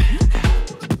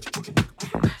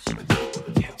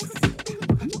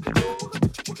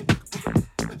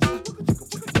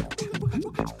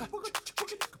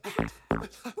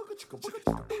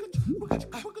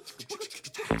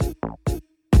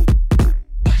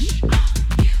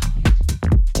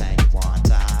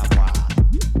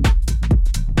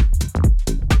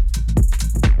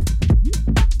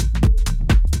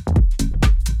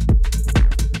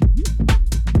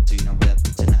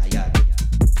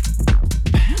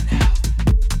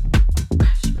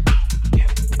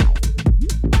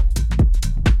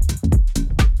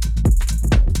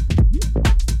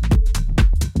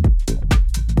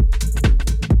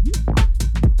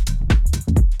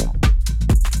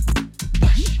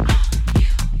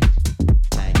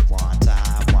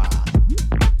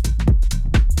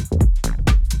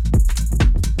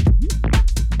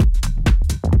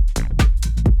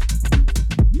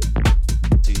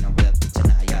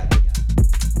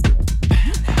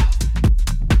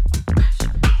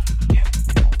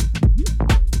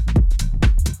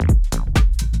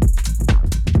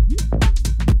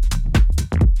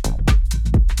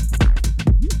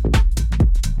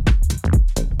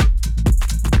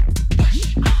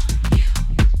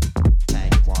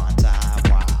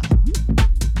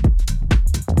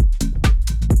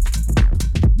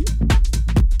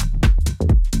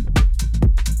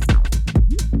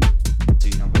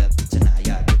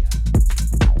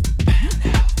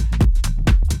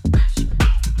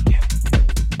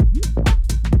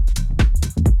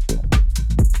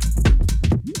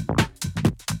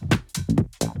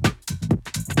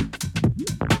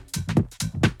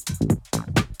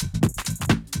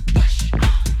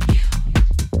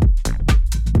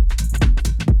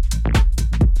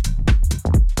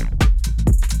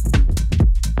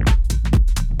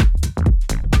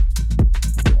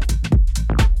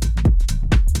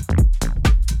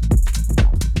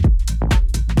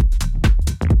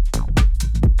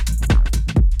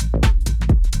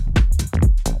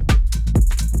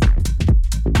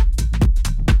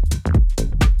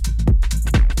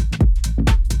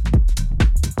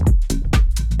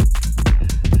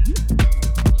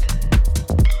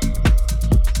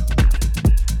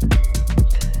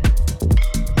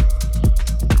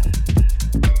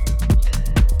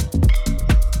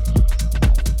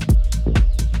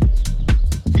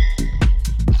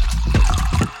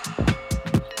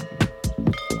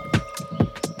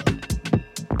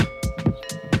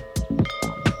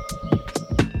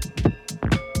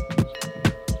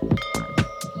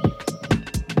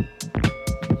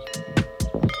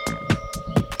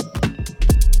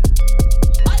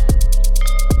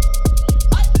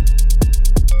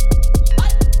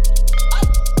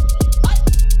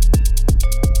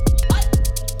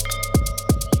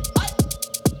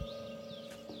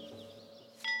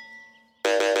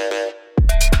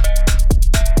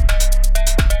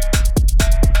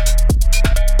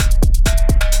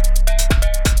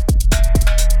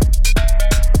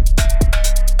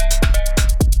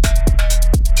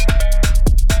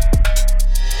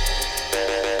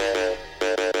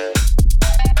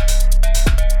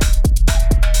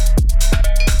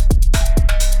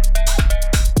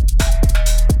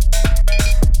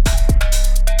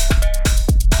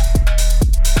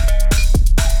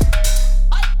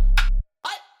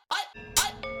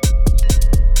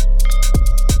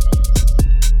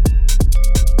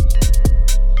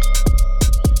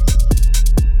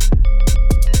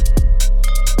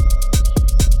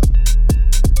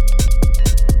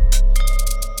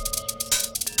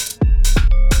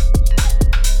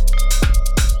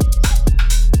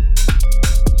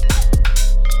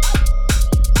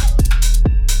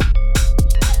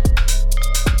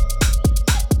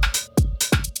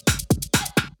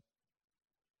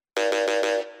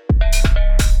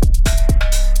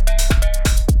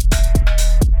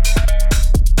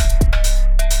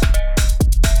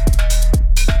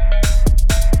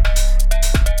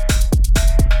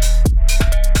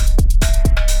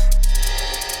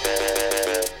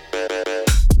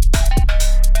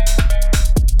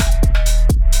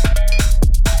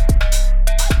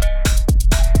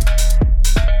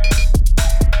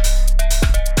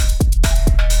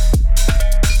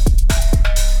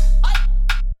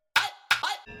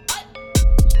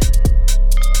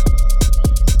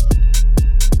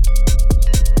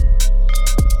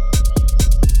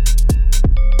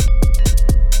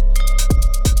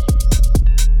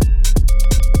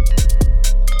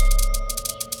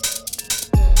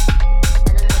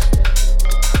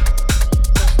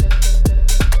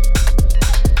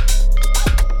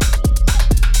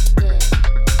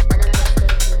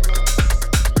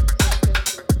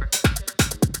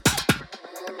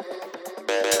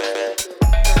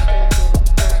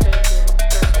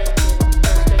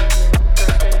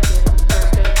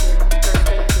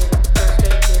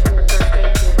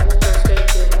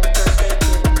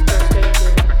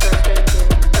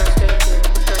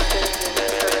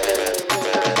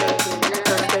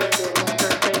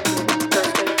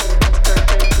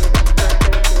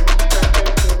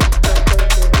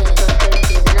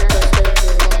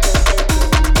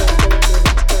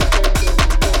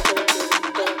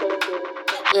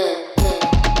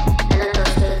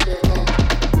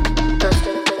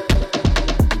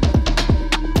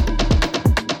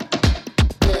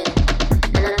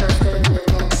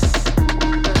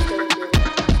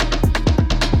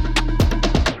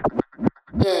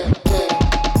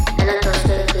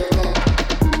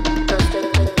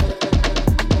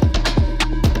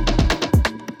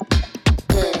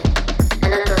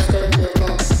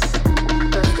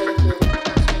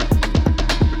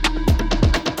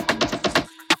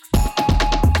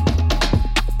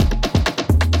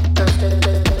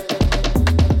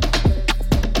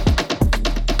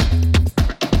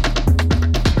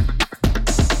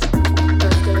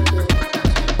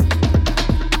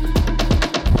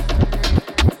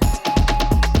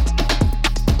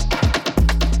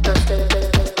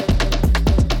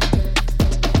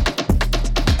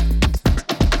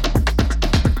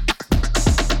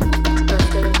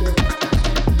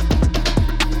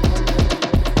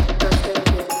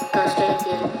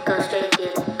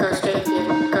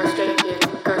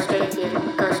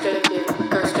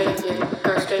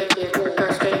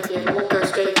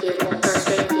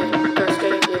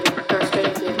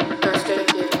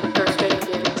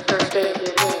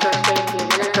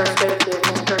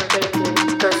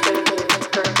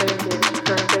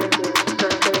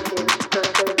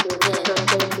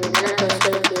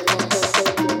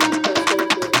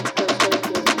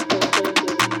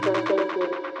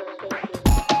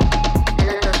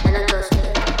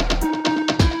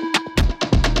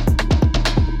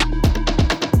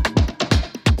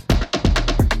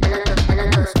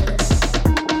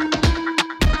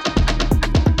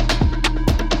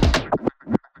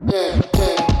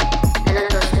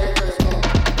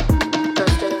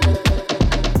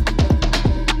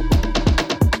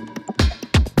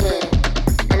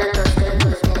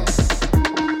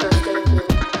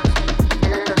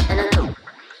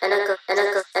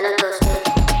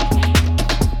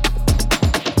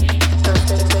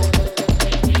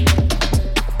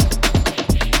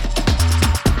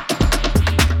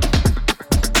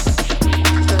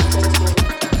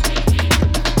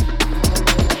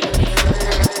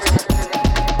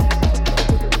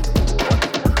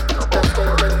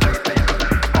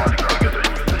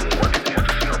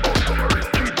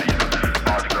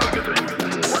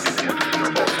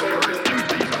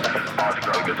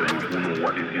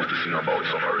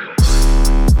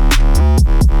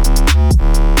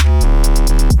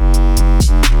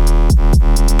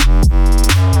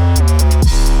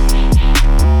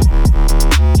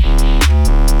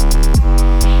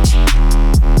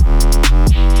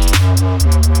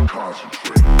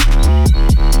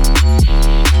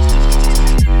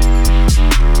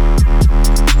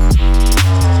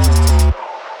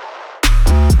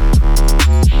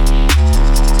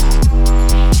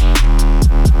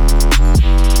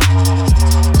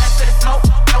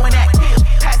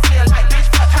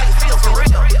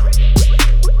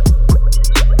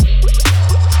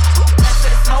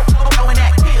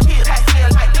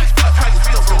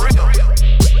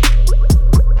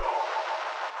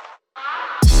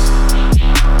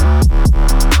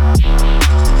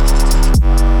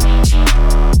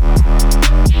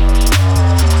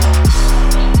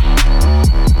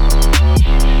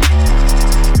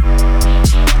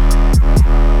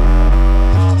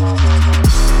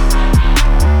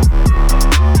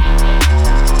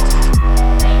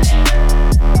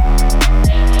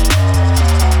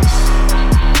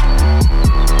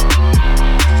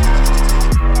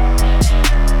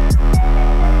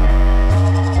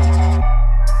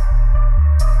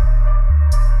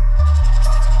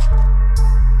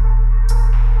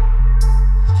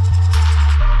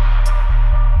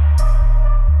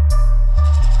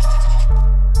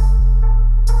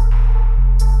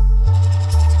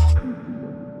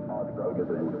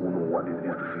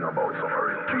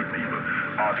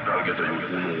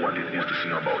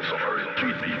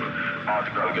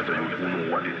 Article get a youth who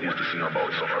know what it is to sing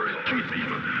about suffering. Treat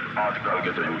people. Article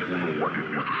get a youth who know what it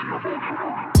is to sing about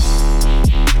suffering.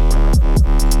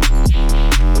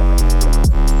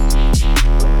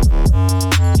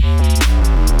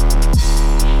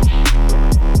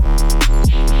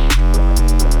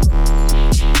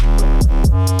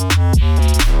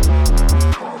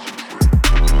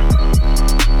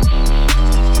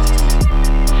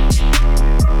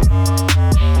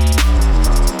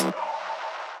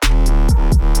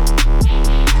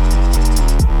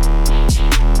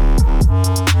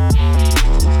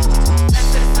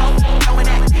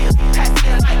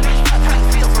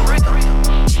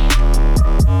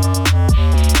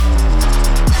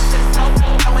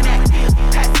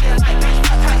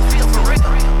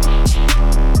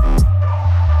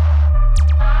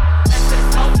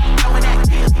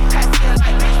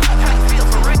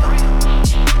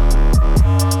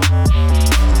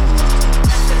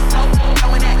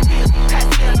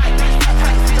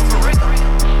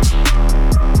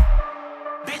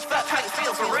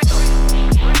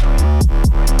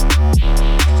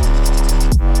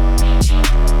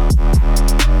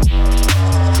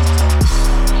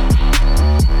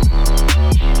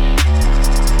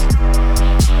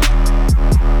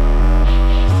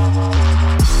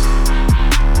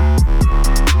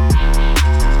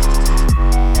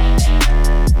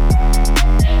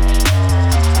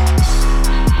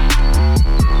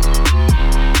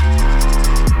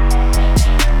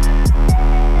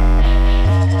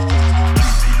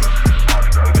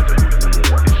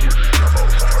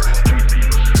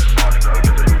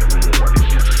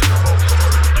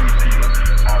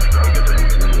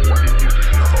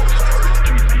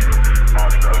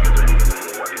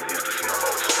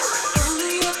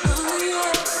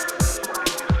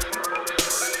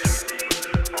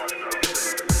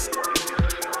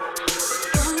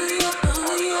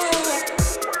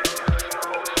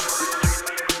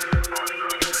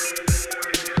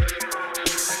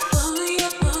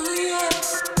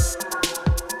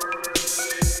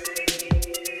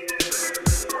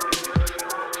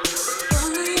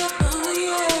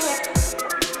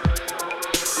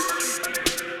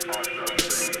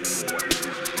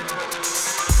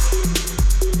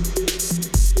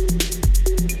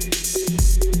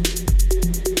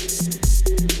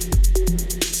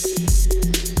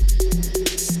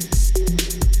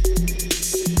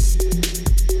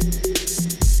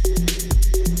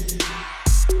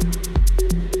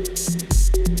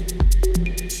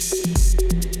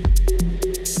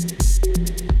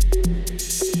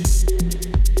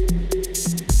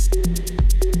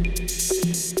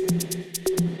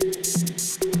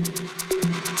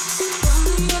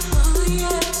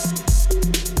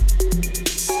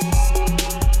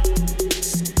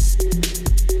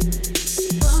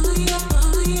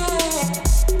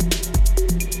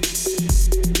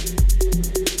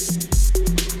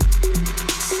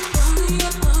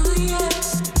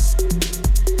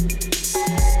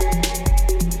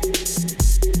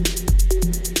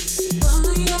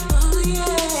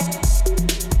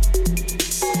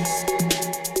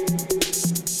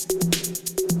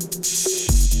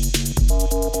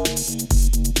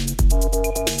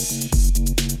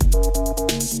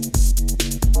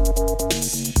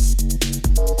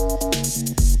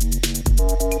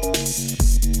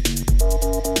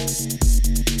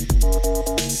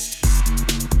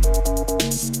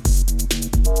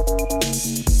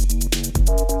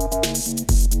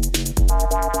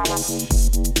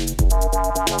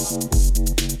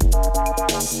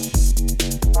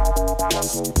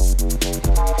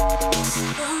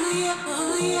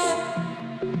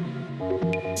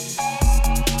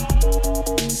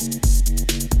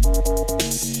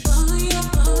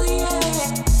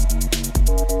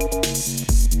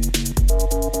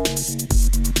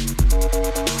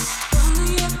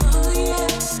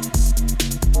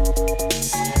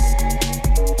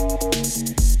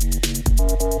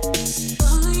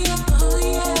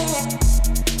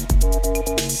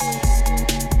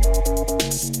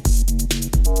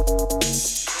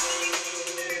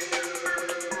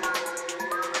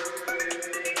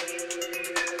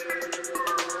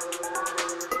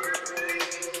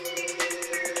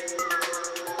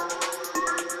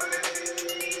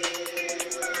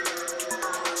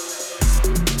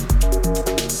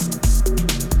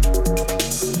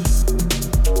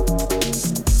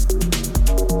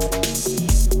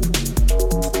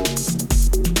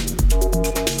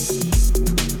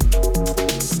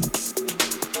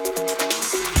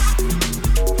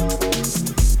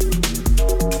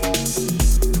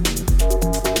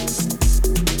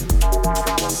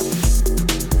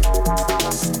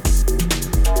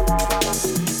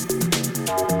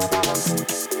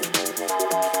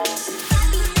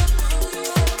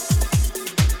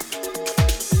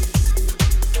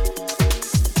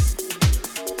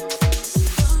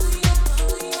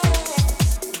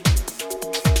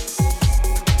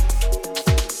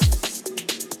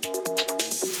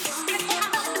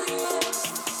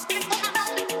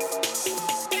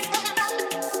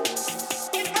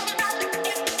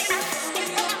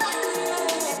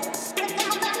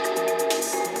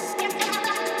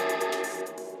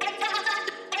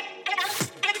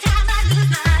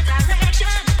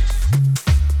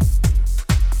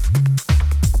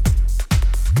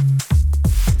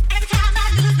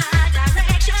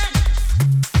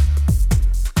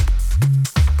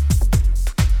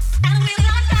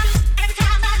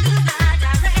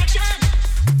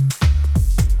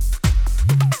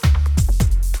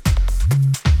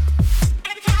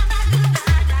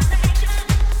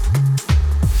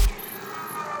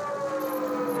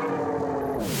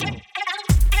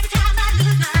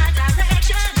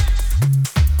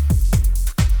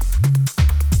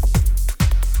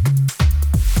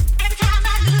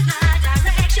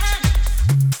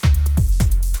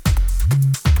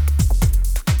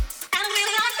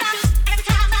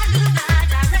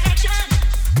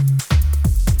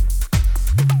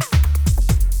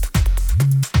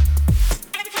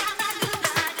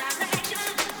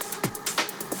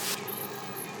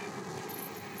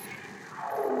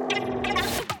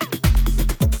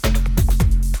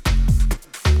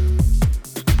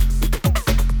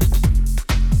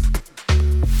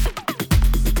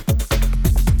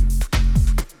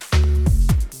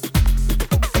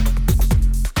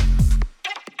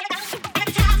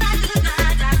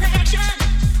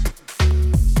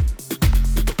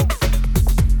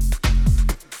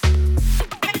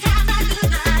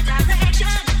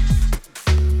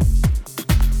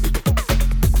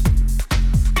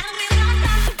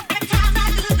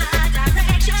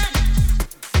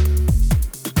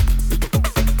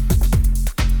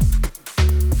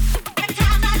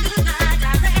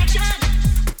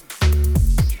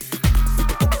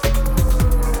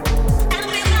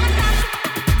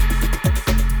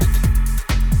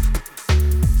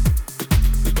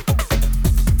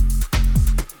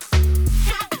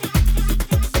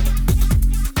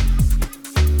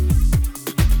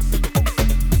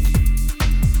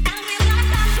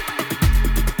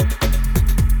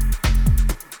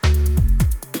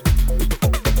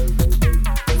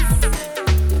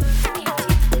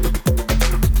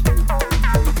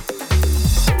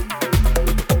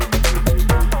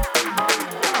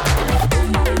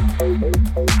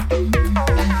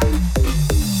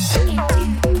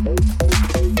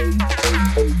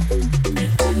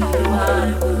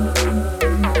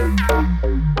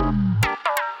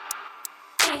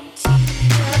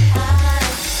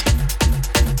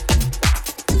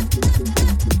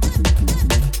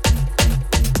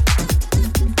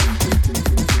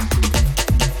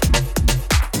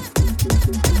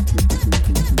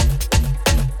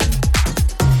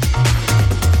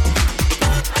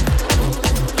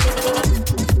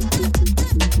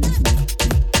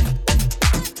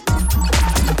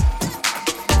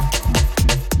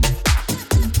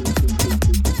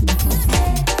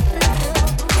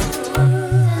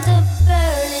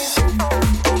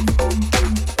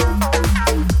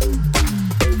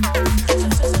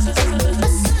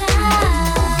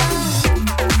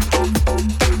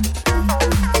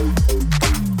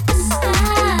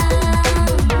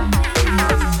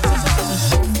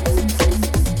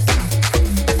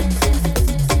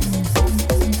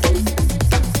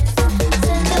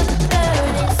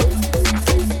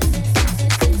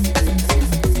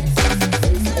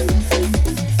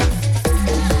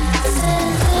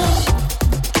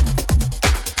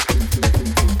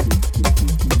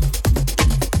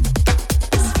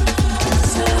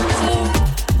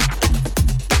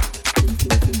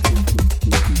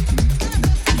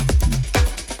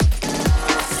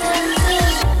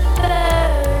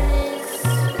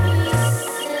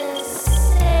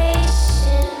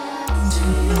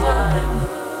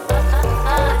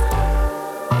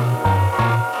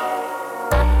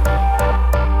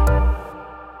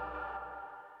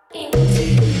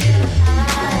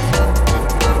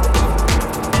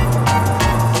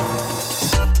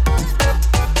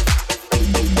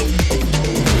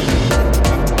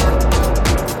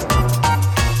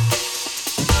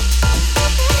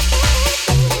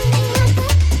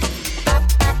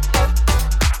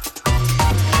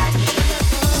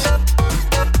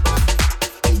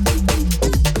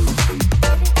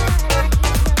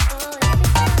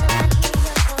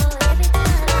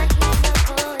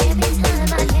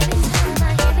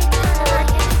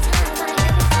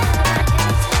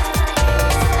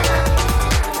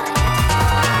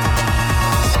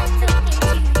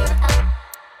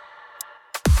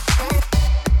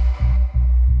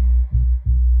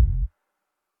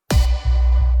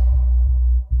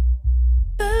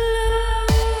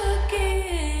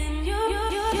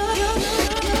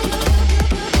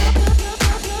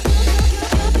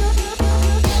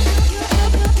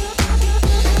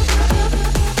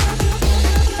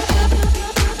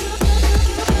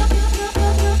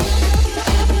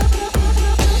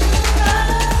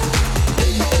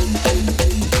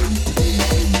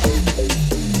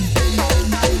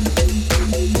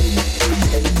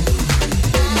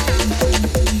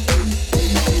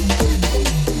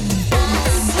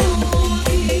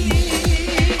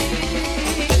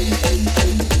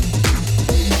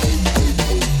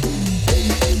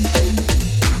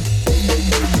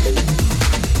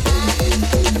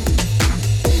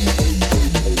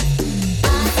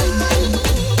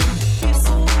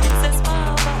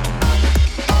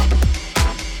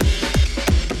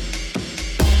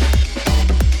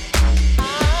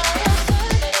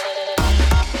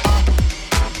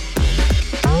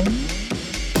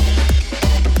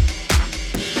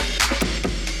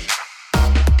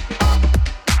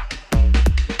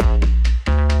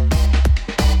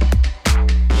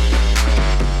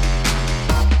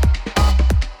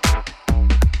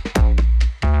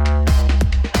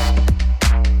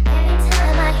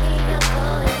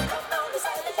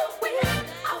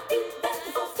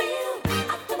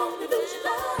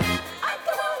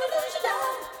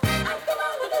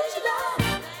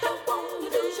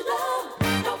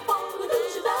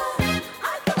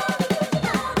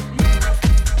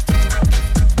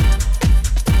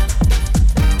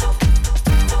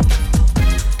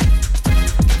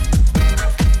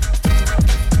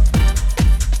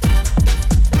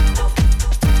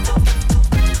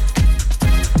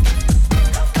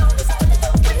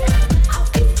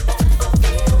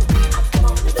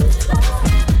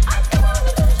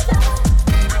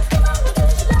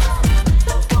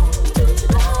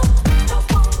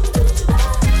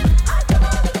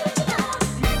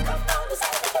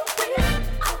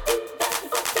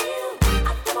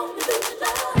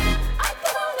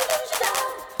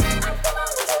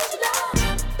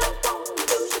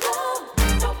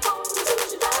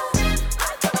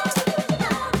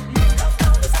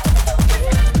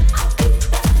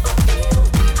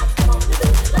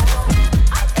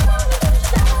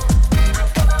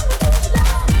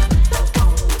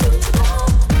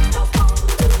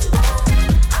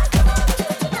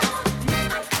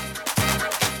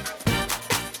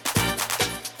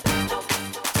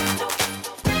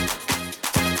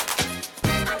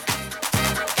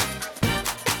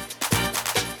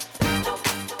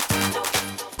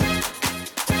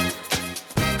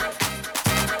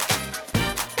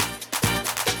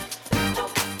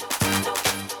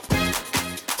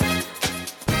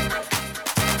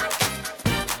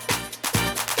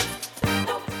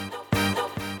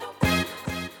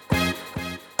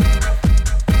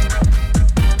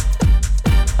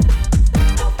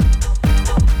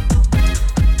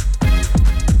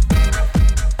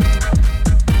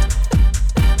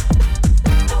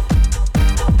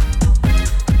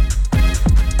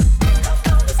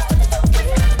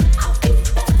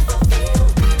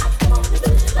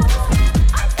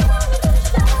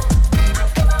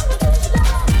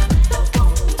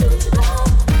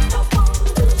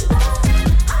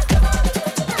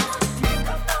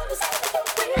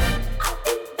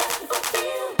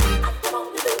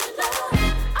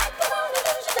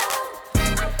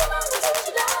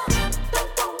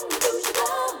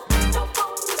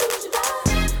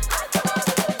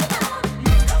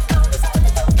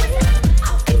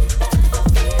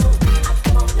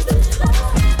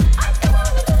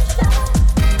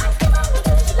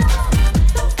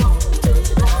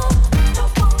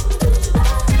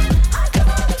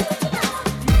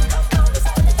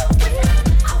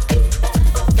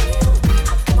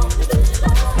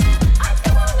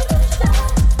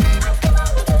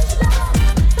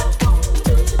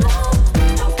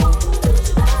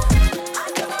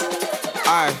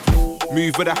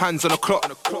 move with the hands on the clock.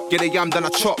 Get a yam, then I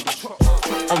chop.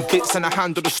 On bits and I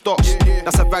handle the stops.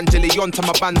 That's Evangelion to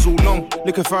my bands all long.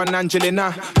 Looking for an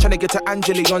Angelina, tryna get to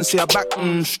Angelion. See her back,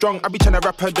 strong. I be tryna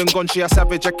rap her, then gone. She a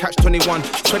savage, I catch 21.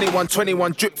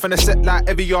 21, drip from the set like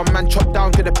Evian. Man, chop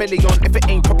down, get the belly on. If it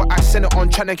ain't proper, I send it on.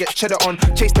 Tryna get cheddar on.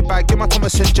 Chase the bag, get my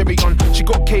Thomas and Jerry on. She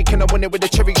got cake and I want it with the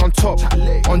cherry on top.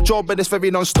 On job, but it's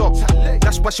very non-stop.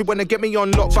 That's why she wanna get me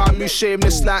on lock. But I move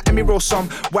shameless like Emmy roll some.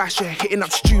 Wash it, hitting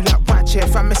up stew like watch it.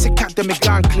 If I miss a cat, then me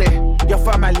gone clear. Your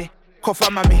family. Kofa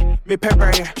mami, me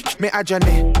pepper, me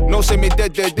ajane. No say me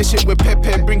dead, this shit with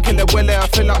pepper. Bring killer welle, I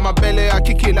fill up my belly. I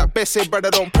kick it like Bessie, brother,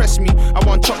 don't press me. I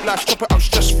want chop life, chop it up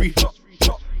stress free.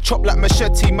 Chop like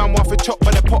machete, man want for chop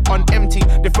but they pot on empty.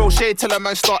 They throw shade till a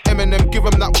man start Eminem. Give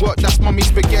them that work, that's mommy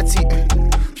spaghetti.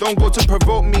 Don't go to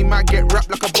provoke me, might get wrapped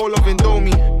like a bowl of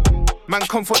Indomie. Man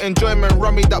come for enjoyment,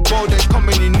 run me that bowl, then come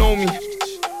and you know me.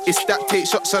 It's that take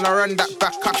shots and I run that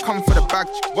back. I come for the bag.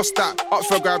 What's that? Up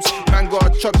for grabs. Man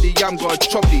gotta chop the yam, gotta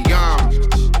chop the yam.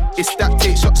 It's that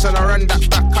take shots and I run that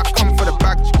back. I come for the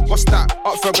bag. What's that?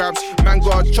 Up for grabs. Man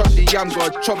gotta chop the yam,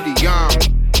 gotta chop the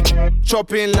yam.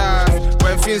 Chopping life.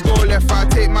 When things go left, I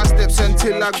take my steps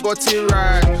until I got it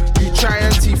right. You try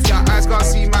and teeth, your eyes can't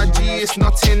see my G, it's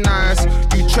nothing nice.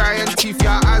 You try and teeth,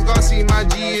 your eyes can't see my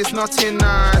G, it's nothing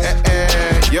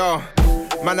nice. Yo.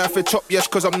 Man, I fi chop, yes,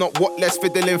 cause I'm not what less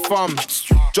fiddling farm.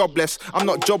 Jobless, I'm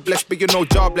not jobless, but you know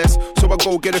jobless. So I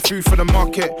go get a food for the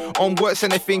market. On works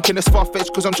and they thinking it's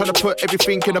far-fetched, cause I'm trying to put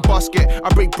everything in a basket. I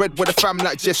break bread with a fam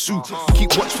like Jesus.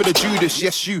 Keep watch for the Judas,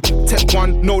 yes you. Tech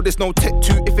 1, no there's no tech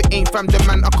 2. If it ain't fam, then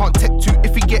man, I can't tech 2.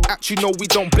 If we get at you, no we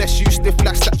don't bless you. Stiff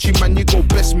like statue, man, you go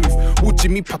best move. Ooh,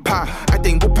 Jimmy Papa, I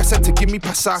think we'll pass to give me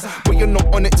passa. But you're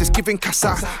not on it, just giving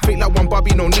casa. Fake like one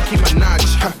Barbie, no Nicki Minaj.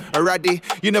 Alrighty,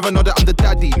 you never know that I'm the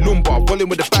daddy. Lumbar, rolling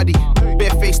with a baddie. Bare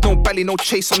face, no belly, no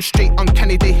chase. I'm straight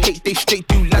uncanny, they hate, they straight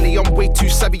do lally. I'm way too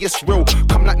savvy, it's real.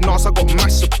 Come like Nas, I got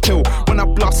massive pill. When I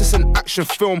blast, it's an action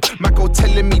film. Maco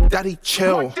telling me, daddy,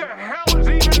 chill.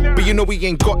 But you know we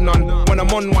ain't got none. When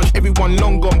I'm on one, everyone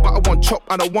long gone. But I want chop,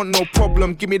 I don't want no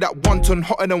problem. Give me that wonton,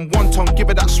 hotter than wonton. Give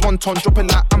it that swanton, drop it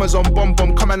like Amazon bomb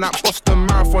bomb. Coming like Boston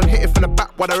Marathon, hit it from the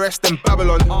back while the rest in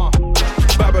Babylon.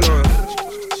 Babylon.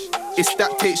 It's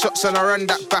that take shots and I run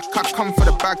that back. I come for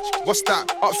the bag. What's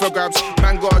that? Up for grabs.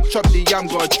 Man gotta chop the yam,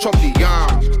 gotta chop the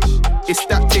yam. It's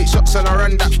that take shots and I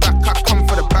run that back. I come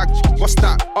for the bag. What's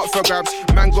that? Up for grabs.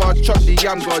 Man gotta chop the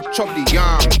yam, gotta chop the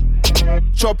yam.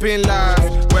 Chopping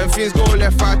life. When things go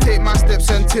left, I take my steps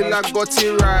until I got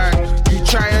it right. You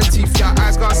try and teeth, your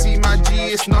eyes can't see my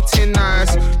G, it's nothing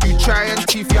nice. You try and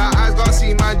teeth, your eyes can't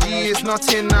see my G, it's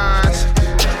nothing nice.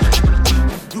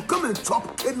 You come and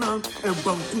chop Kenan and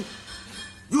Bangu.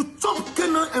 You chop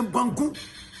Kenan and Bangu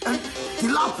and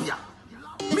tilapia.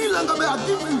 Me Langabe, I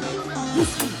give you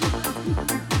this.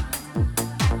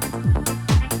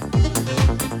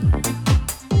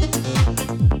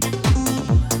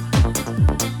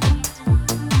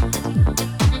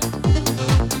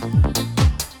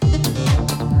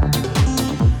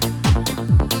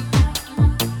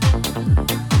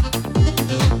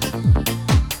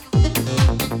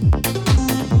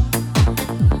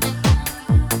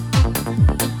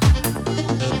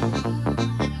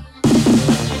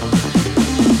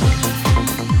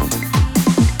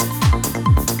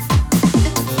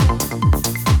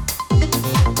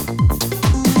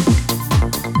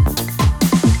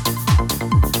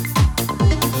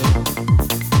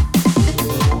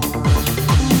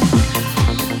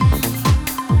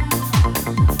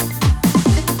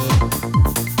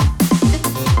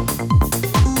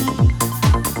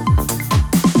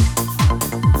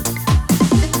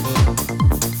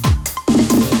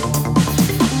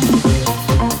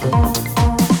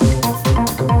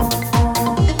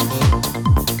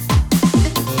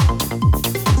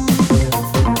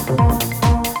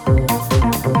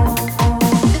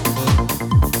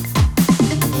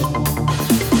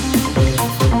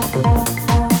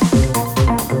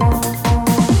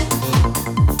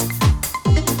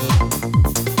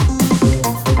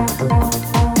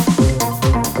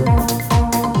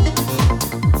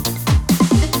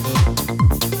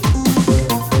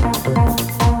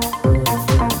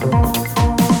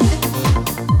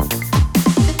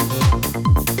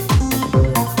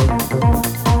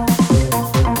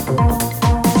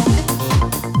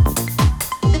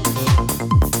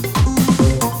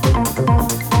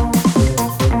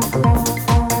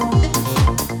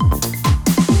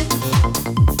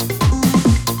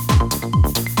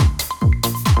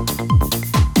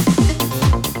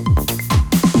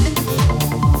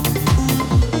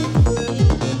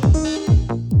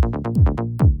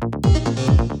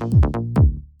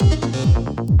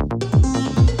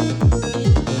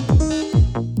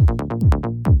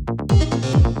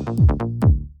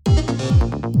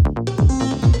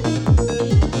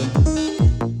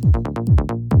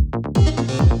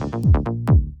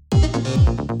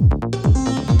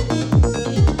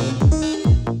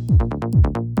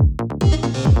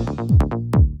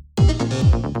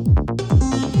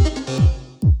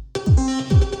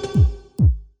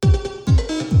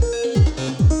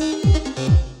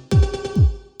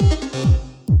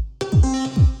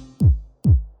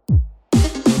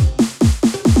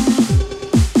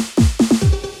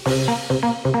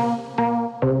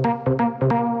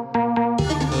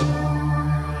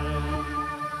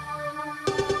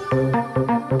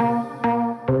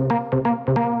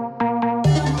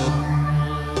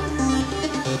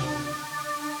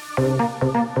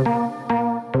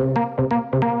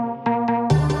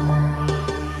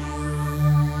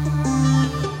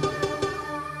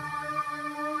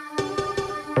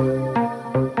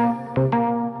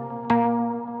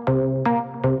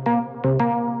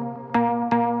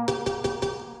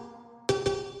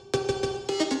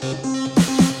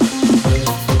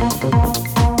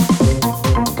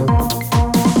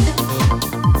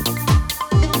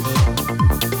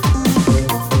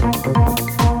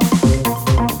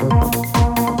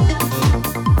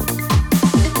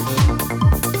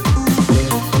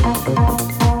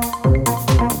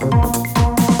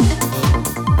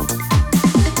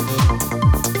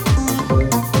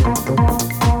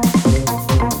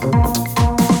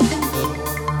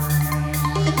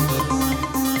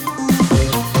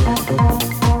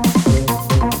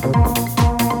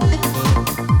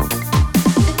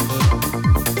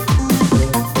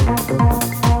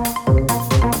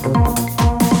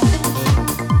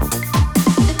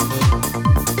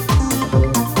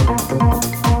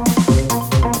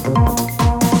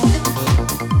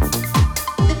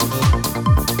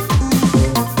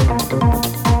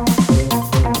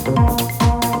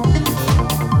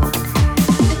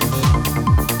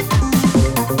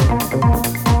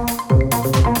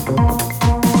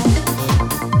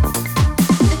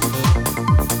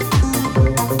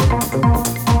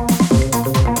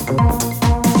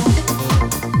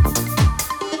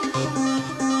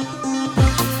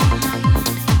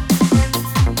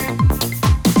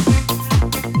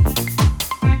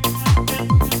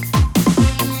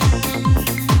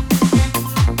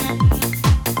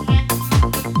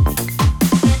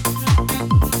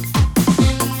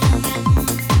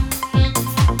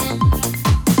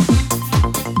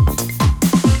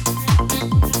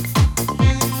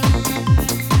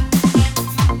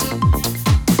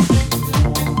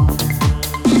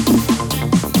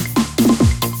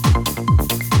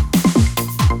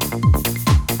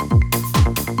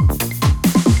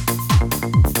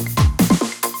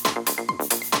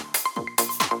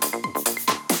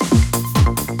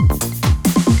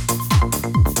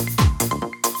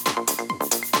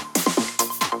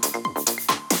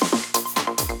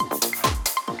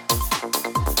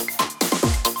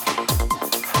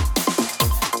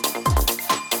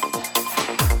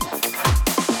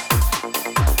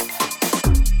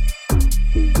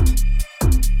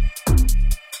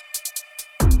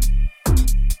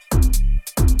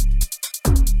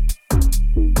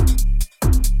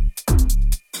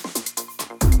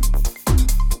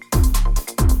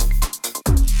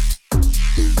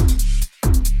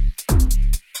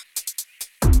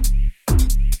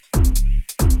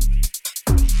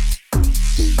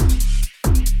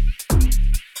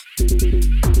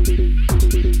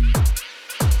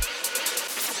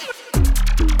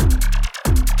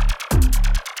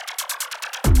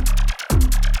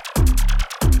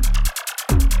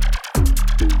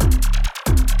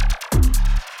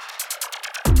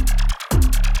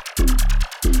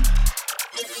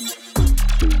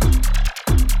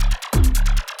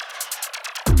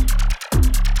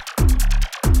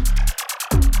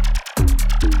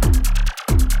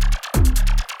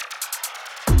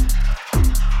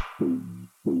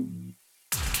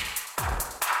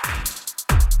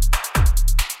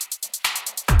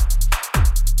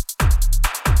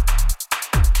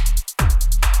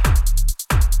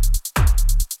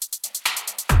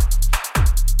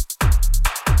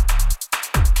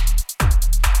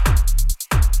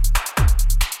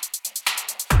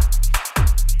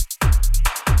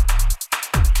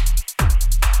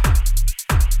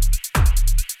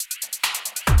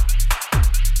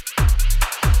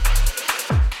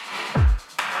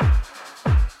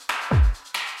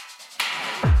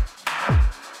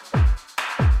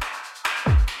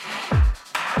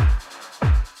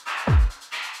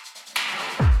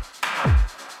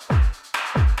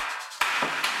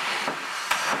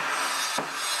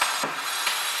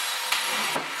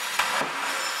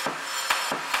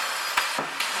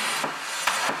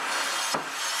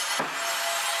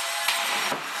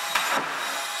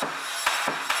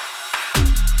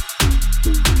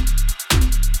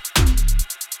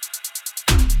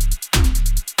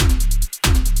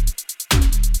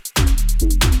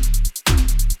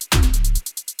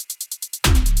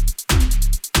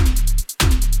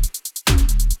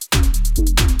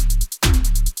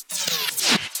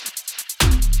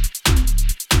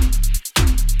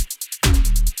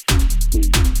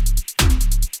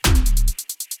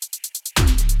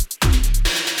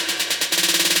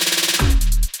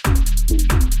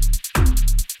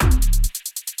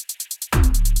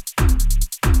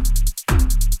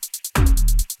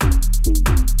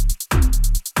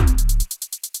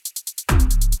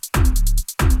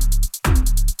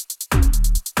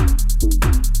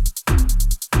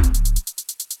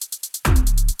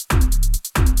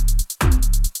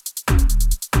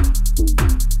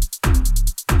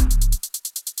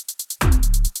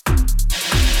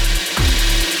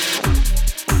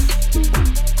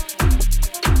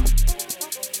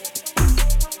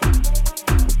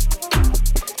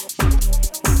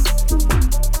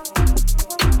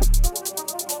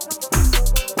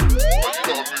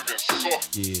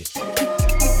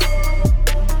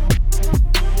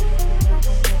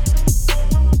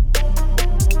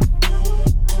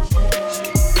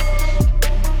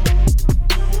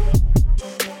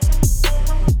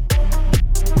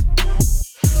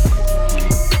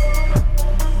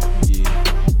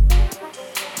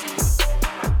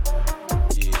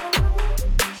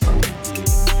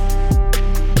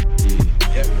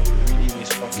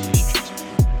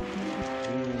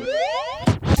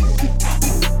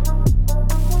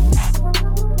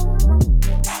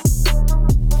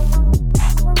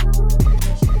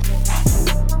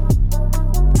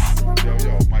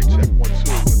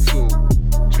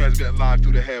 transmitting live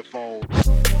through the headphones.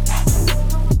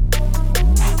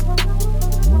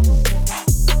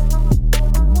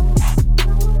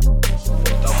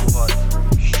 Double hard,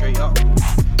 straight up.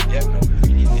 Yeah, man, we're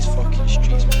really in this fucking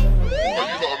streets, man. But you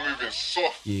lot are moving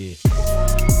soft. Yeah.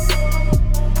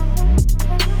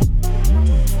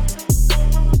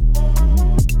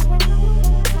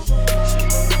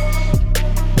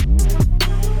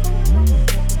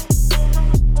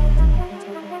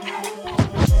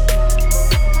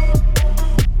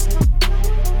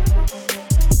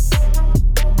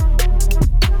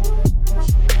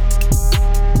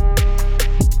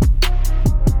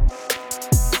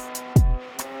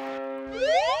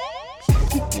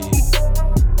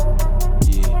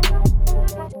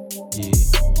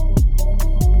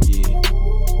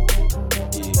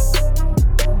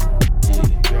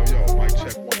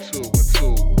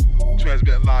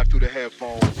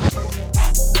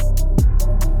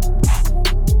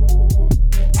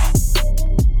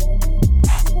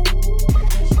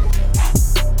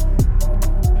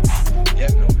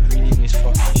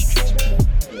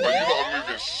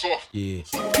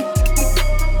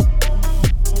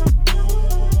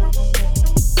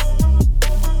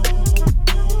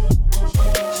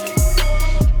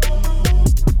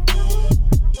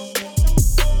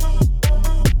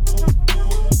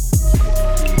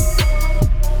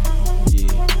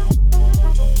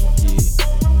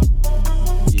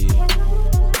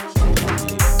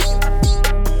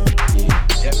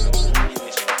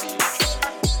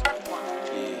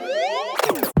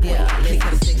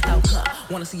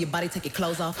 Take your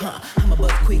clothes off, huh? I'ma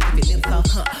bust quick if your lips off,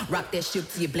 huh? Rock that shit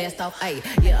till you blast off, ayy.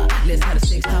 Yeah, let's have a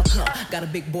sex talk, huh? Got a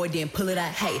big boy, then pull it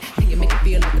out, hey. Can you make it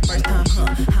feel like the first time, huh?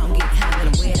 I don't get tired, let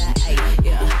him wear that, ayy.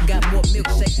 Yeah, got more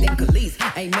milkshakes than Khalees.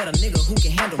 Ain't met a nigga who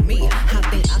can handle me. I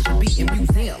think I should be in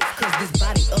museums, cause this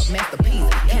body up masterpiece.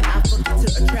 Can I fuck you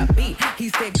to a trap beat? He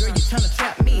said, girl, you tryna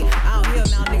trap me. Out here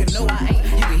now, nigga, no I ain't.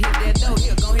 You can hit that door,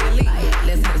 here, go ahead, leave.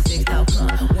 Let's have a sex talk,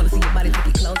 huh? Wanna see your body, take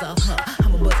your clothes off, huh?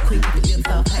 I'ma bust quick if your lips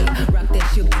off, hey. Rock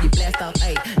that shit till you blast off,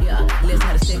 ayy. Yeah, let's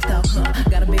have a sex talk, huh?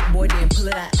 Got a big boy, then pull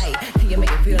it out, ayy. Can you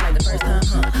make it feel like the first time,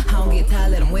 huh? I don't get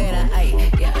tired, let him wear that, ayy.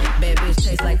 Yeah, bad bitch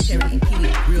taste like cherry kitty.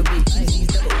 Real big cheese,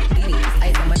 double DDs.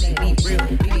 Ice on my neck, deep, real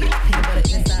big. Peanut butter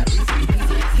inside, Reese's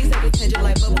Pieces. He said it tender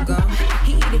like bubble gum.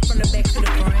 He eat it from the back to the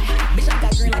front. Bitch, I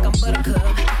got green like I'm buttercup.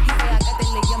 He say I got that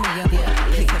leg yummy, yum. Yeah,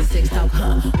 let's have a sex talk,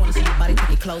 huh? Wanna see your body, take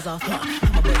your clothes off, huh?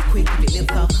 I'ma bust quick, keep your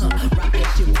lips off, huh? Rock that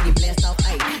shit till you blast off,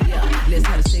 ayy. Yeah, let's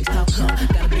have a sex talk, huh?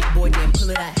 Got a big boy, then pull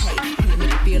it out, hey. Can you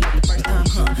make it feel like the first time,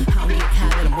 huh? I don't get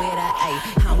tired, let him wear that, ayy.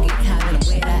 I don't get tired, let him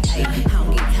wear that, ayy. I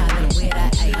don't get tired, let him wear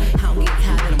that, ayy. I don't get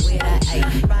tired, let him wear that, ayy.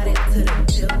 Ride it to the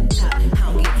tip top. I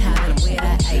don't get tired, let him wear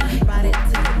that, ayy. Ride it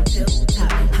to the tip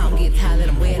top. I don't get tired, let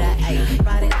him wear that, ayy.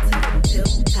 Ride it to the tip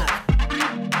top.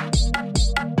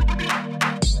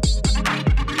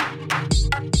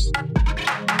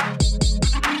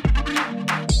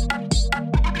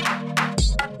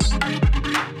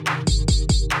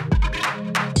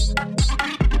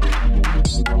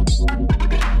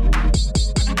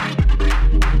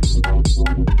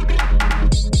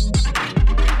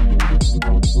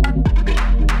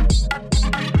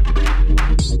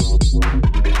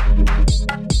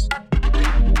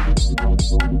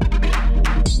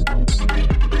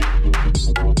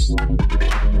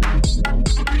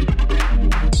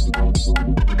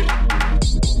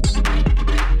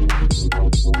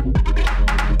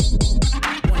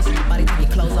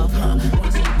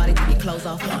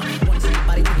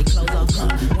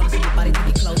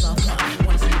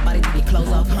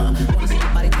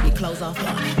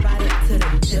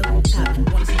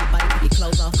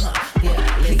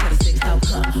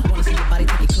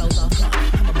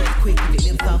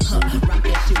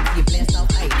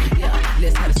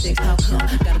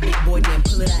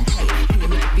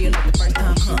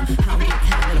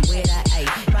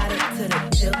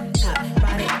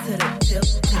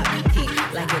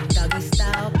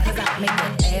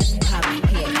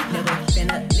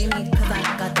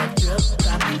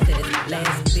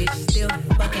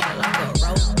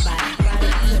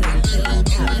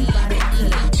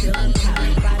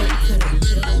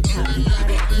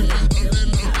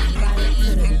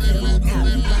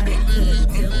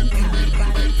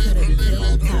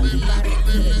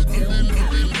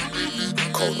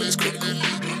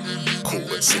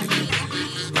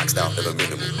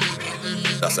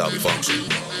 That's how we function.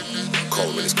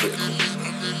 Cold when it's critical.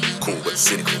 Cool but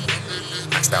cynical.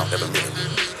 Maxed out, never minimal.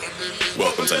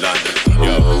 Welcome to London.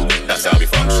 Yo, that's how we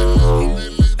function.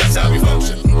 That's how we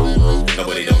function.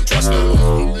 Nobody don't trust no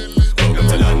one. Welcome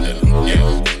to London.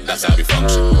 Yeah, that's how we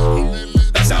function.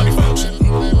 That's how we function.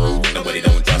 Nobody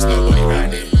don't trust nobody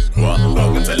right here. What?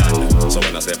 Welcome to London.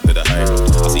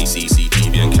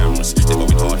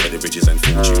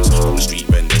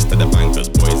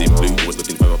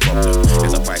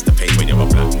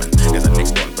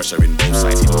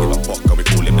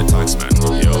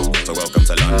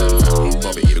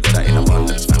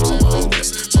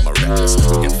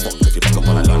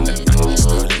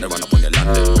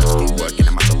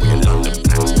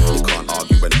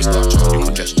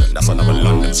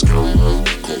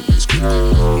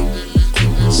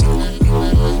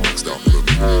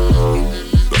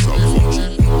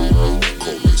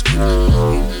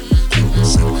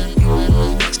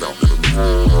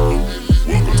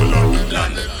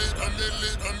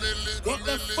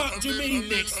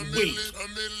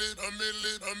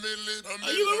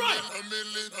 Are you alright?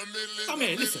 Come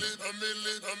here, listen.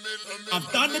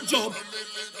 I've done the job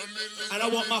and I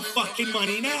want my fucking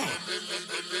money now.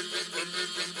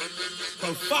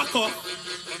 So fuck off.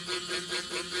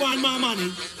 Find my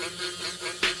money.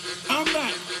 Come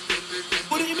back.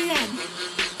 Put it in my hand.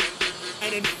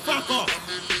 And then fuck off.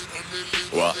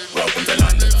 Welcome to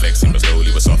London, flexing but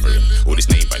slowly we're suffering. All this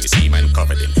name brand, you see man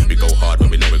covered in. We go hard when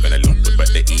we know we're gonna look good, but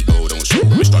the ego don't show.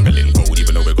 We're struggling, cold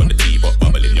even though we got the teapot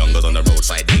bubbling. Youngers on the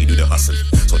roadside, they do the hustling.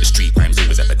 So the street crime's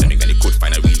always epidemic, and they could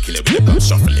find a real killer with the blood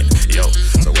shuffling. Yo,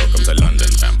 so welcome to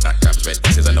London, fam. Black cabs, red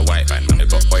buses, and the white van. Man, they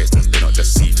got oysters, they're not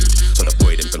just seafood. So the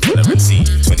boy them can follow and see.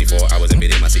 24 hours in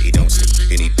my city, don't sleep.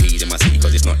 You need peas in my city,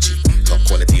 cause it's not cheap. Top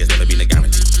quality has never been a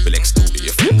guarantee. We'll extort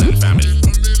your friends and family.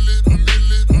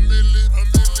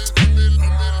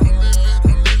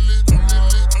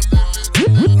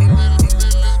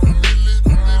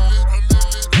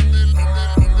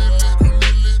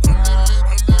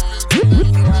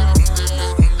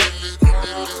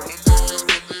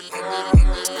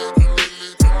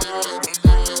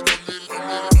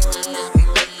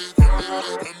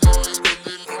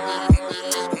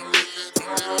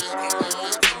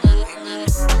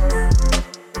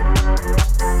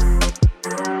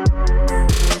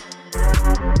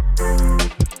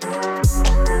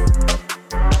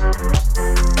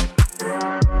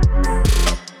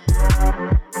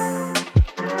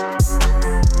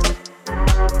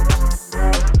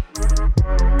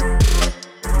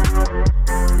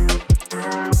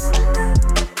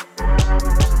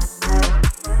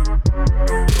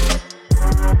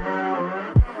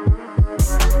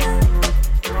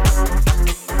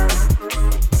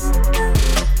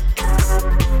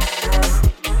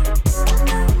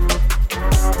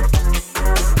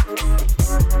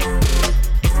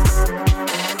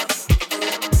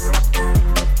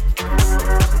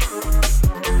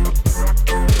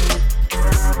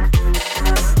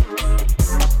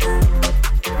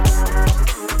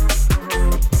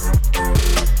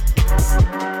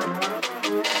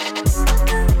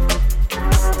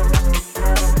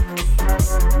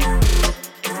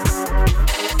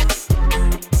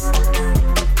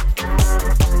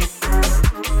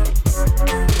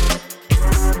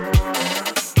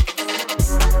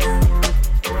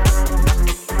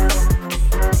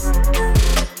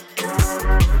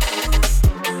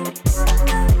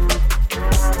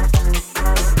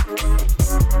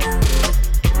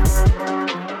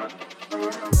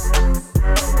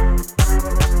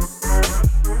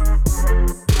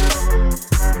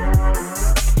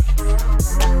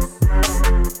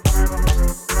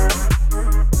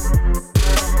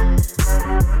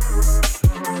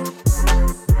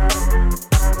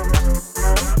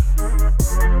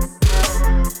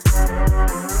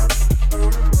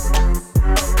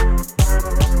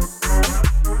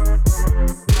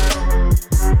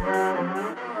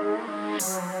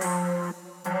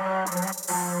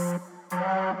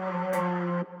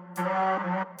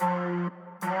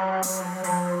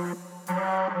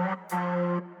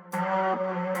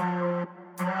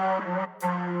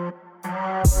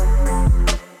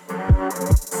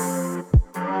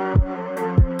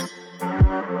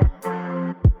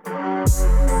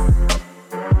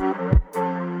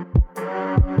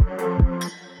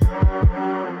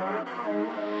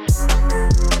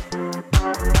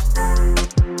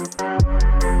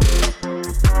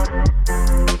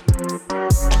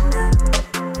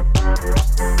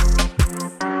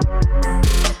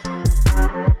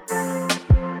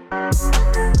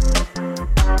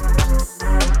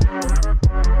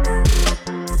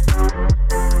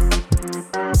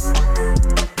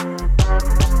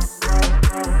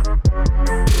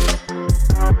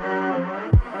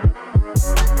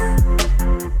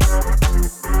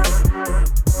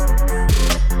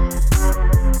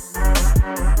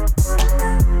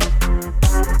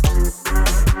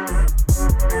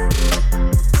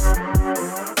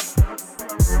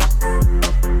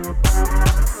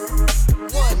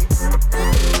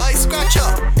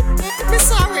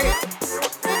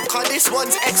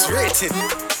 X-rated,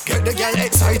 get the girl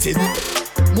excited.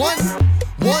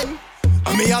 One.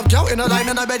 And me have doubt in a line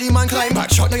and I bet man climb.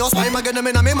 Back shot to your spine, I get them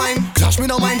in my mind. Clash me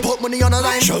no mind, put money on a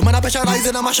line. Show man I specialize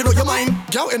in a mashing up your mind.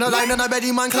 Doubt in a line and I bet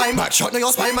man climb. Back shot to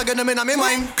your spine, I get them in my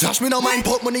mind. Clash me no mind,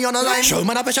 put money on a line. Show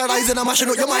man I specialize in a mashing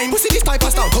up your mind. Pussy this type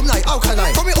of style, come like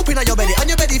alkaline. Come me up in your belly and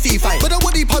your belly feel fine. But I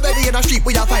would deep her belly in a street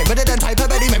we are fine. Better than type of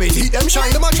belly, maybe teeth them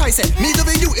shine. Them on try say, me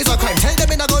loving you is a crime. Tell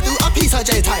them in I go do a piece of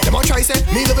J time. Them on try say,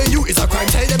 me loving you is a crime.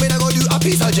 Tell them in I go do a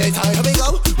piece of J time. Here we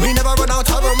go, we never run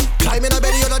out of room. Climb in a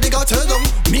belly and I dig out to them.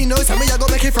 Me knows me I go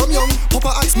make it from young.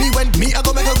 Papa ask me when me I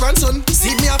go make a grandson.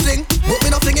 See me a fling, but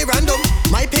me not fling it random.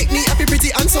 My pick me happy pretty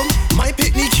be handsome. My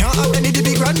pitney can't have any to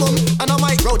be grandmum. And I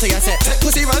might roll to your set, take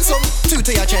pussy ransom. 2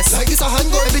 to your chest, like this a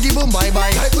handgun. Every boom bye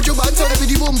bye. Like put your banter, every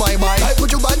boom bye bye. Like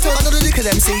put your banter, another dick of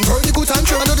them see. Vertical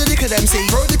tantrum, another dick of them see.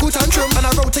 Vertical tantrum, and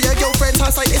I roll to your girlfriend's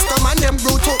house like it's the man. Them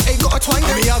real talk ain't got a twang.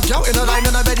 Me have doubt in a line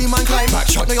and I bet man climb.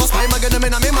 Back shot to your spine, I get them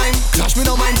in my mind. Clash me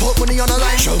no mind, put money on the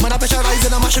line. Show man I pressurize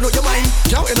and I'm mashing up your mind.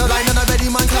 Doubt in a line and I bet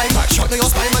man climb. Back shot to your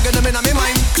spine, I get them in my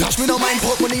mind. Clash me no mind,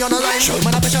 put money on the line. Show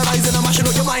man I pressurize and I'm mashing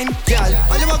up your mind. Girl,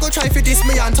 I never go try for this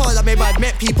me and talk like me bad.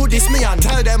 Met people this me and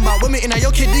tell them about women in a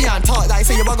your kidney and talk like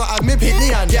say you a go have me pitney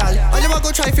and girl. I never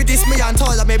go try for this me and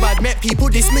talk like me bad. Met people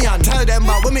this me and tell them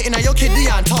about women in a your kidney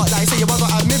and talk like say you a go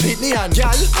have me pitney and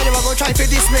girl. I never go try for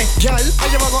this me, girl. I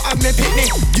never go have me pitney.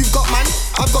 You've got man,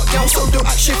 I've got girl, so don't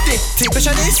act shifty. Take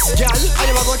picture this, girl. I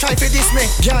never go try for this me,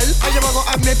 girl. I never go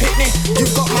have me pitney.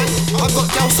 You've got man, I've got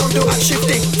girl, so don't act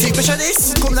shifty. Take picture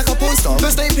this, come like a porn star.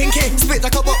 First name Pinky, spit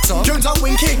like a boxer. Jones out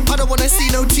winky, I don't wanna see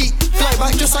no teeth. Fly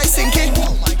back just like Sinky.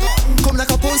 Oh my god. Come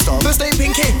like a porn star. First name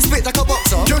Pinky, spit like a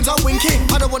boxer. Jones out winky,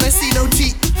 I don't wanna see no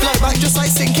teeth. Fly back just like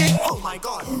Sinky. Oh my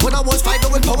god. When I was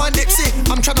 5 with Power and Nipsey,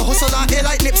 I'm tryna hustle out here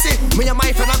like Nipsey. Me and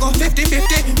my friend I got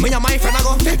 50-50. Me and my friend I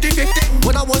got 50-50.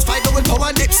 When I was 5 with Power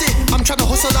and Nipsey, I'm tryna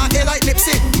hustle out here like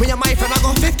Nipsey. Me and my friend I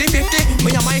got 50-50.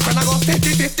 Me and my friend I got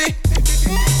 50-50.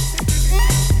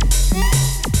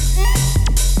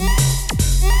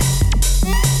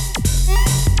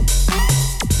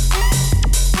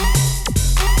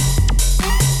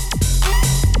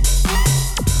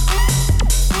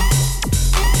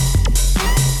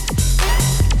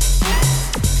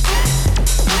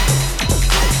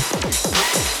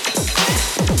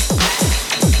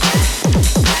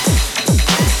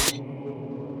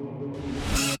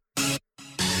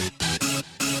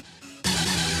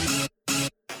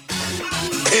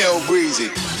 Breezy.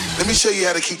 Let me show you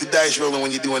how to keep the dice rolling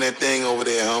when you're doing that thing over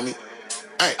there, homie.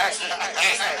 Hey.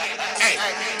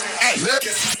 Look,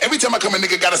 every time I come a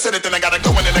nigga gotta set it, then I gotta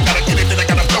go and then I gotta get it, then I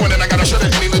gotta blow and then I gotta shut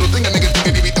it. Any little thing a nigga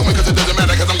think he be doing, cause it doesn't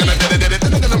matter, cause I'm gonna dead it,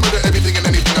 then I'm gonna murder everything and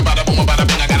anything about a boom, about a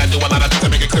thing. I gotta do a lot of things to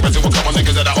make it clear to a couple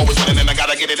niggas that I always win and then I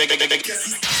gotta get it.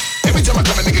 Every time I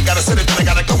come a nigga gotta set it, then I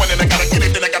gotta go and then I gotta get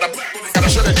it, then I gotta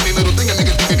shut it. Any little thing a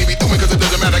nigga think he be doing, cause it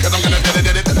doesn't matter, cause I'm gonna dead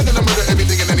it, then I'm gonna murder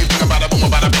everything and anything about a boom,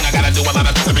 about a thing. I gotta do a lot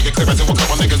of things to make it clear to a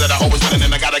couple niggas that I always win and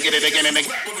then I gotta get it again and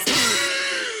again.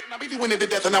 I be doing it to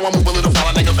death and now I move a little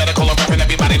foul. Nigga better call up rapping,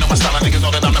 everybody know my style. Niggas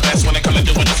know that I'm the best when it comes to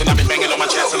doing this. And I be banging on my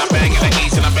chest and I bang in the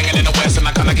east and I banging in the west. And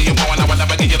I kinda give you more and I will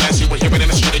never give you less. You will hear it in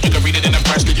the street and you can read it in the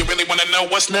press. Do you really wanna know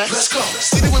what's next? Let's go.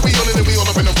 See the way we all in and we all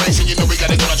up in the race. And you know we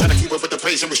gotta go and try to keep up with the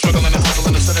pace. And we're struggling to hustle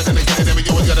and the center and get it. And we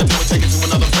always gotta do it, take it to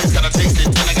another place. Gotta taste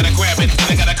it, then I gotta grab it.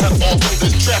 Then I gotta cut all through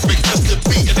this traffic just to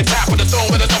be at the top of the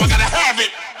throne. But I know I gotta have it.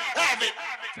 Have it.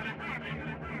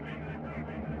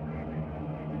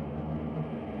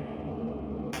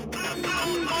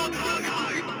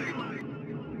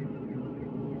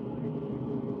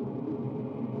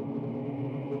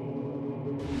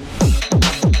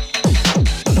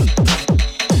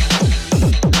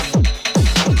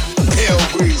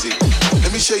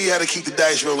 Show you how to keep the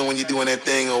dice rolling when you're doing that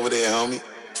thing over there, homie.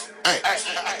 Hey.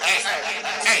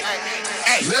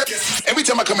 Look, every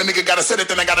time I come a nigga gotta set it,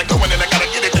 then I gotta go and then I gotta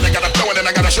get it, then I gotta blow and then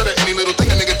I gotta shut it. Any little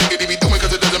thing a nigga think he be doing,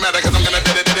 cause it doesn't matter, cause I'm gonna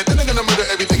dead it, then I'm gonna murder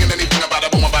everything and anything about a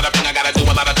boom, about a thing. I gotta do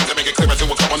a lot of things to make it clear to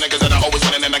a couple niggas that I always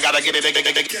win and then I gotta get it.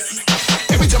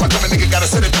 Every time I come a nigga gotta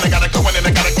set it, then I gotta go and then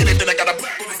I gotta get it, then I gotta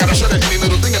shut it. Any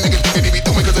little thing a nigga think he be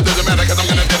doing, cause it doesn't matter, cause I'm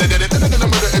gonna dead it, then I'm gonna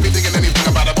murder everything and anything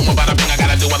about a boom, about a thing. I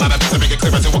gotta do a lot of things to make it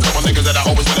clear to a couple niggas that I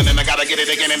always win and then I gotta get it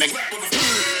again and again.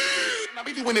 I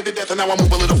be doing it to death and now I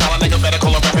move a little foul. Nigga better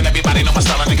call up rapping, everybody know my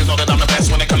style. Niggas know that I'm the best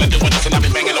when it comes to doing this. And I be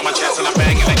banging on my chest and I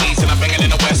bang in the east and I banging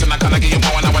in the west. And I kinda give you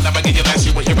more and I will never give you less.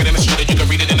 You will hear it in the street and you can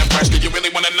read it in the press. Do you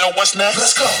really wanna know what's next?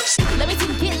 Let's go. Let me see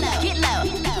you get low, get low.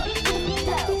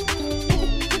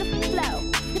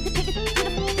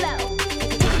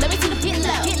 Let me see you get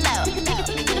low, get low. Take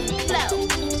it to the flow.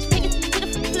 Take it to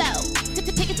the flow.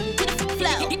 Take it to the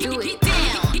flow. Do it.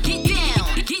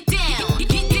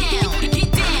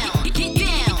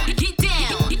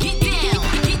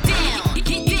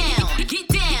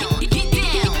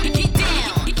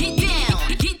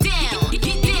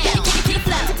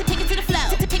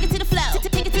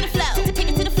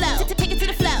 Take it to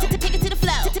the flow.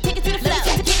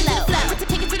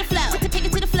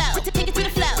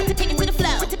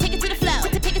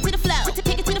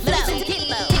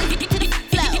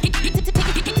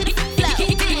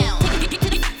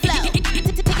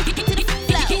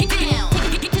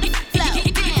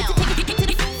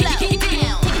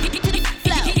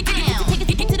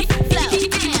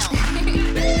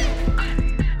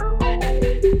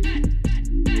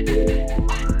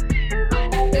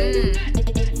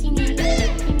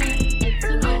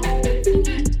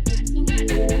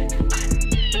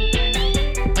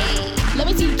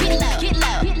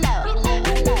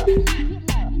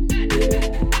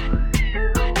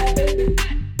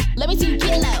 Let me see you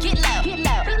get low, get low, get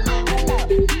low, get low, get low.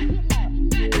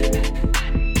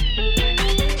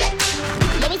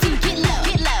 Let me see you get low,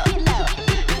 get low, get low,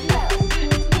 get low.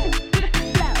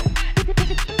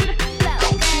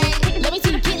 Let me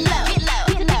see you get low, get low,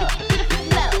 get low,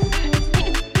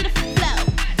 flow.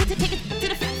 Take it to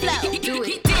the flow. Do it.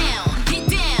 Get down, get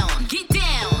down, get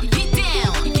down, get down, get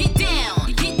down, get down,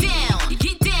 get down,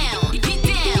 get down, get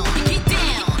down, get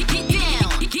down,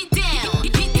 get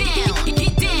down,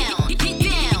 get down, get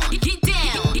down, get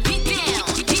down, get down,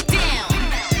 get down, get down.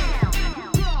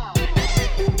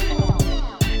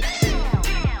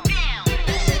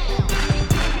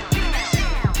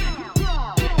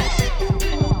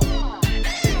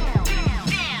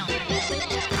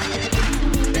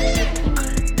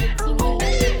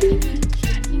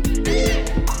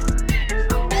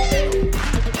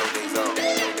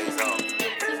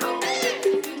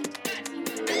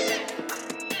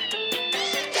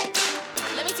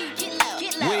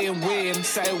 Waiting,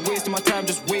 started wasting my time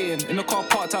just waiting. In the car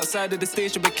parked outside of the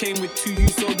station, but came with 2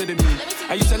 youths older than me.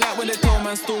 I used to like when they told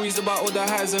man stories about all the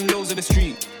highs and lows of the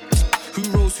street. Who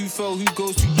rose, who fell, who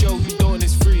goes to jail, who don't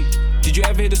is free. Did you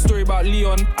ever hear the story about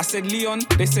Leon? I said Leon,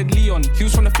 they said Leon. He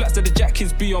was from the flats that the jack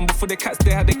kids be on. Before the cats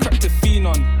they had they cracked a fiend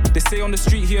on. They say on the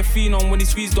street he a fiend on. When he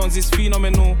squeezed on, it's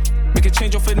phenomenal. Make a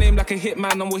change off a name like a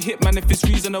hitman, and we'll hitman if it's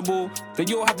reasonable. Then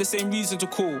you all have the same reason to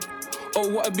call. Oh,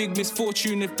 what a big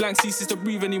misfortune if blank ceases to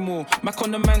breathe anymore. Mac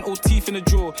on the man or teeth in the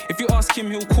drawer. If you ask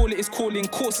him, he'll call it his calling.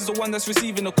 Course is the one that's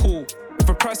receiving a call. If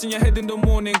a price in your head in the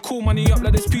morning, call money up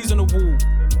like there's peas on the wall.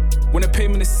 When the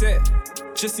payment is set,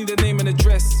 just need a name and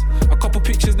address. A couple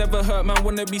pictures never hurt, man,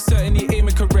 wanna be certain he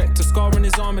aiming correct. A scar on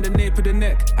his arm and a nape of the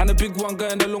neck, and a big one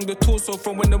going along the torso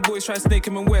from when the boys try to snake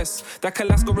him in West. That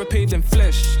Calas got repaid in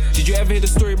flesh. Did you ever hear the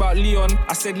story about Leon?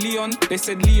 I said Leon, they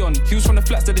said Leon. He was from the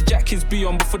flats that the jack kids be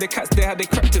on. Before the cats they had they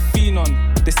cracked a fiend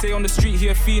on. They say on the street he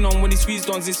a fiend on. When he squeezed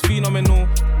on, it's phenomenal.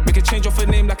 Make a change off a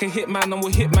name like a hitman, and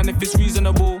we'll hitman if it's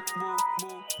reasonable.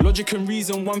 Logic and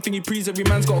reason, one thing he breathes, every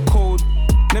man's got a code.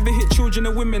 Never hit children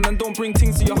and women, and don't bring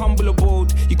things to your humble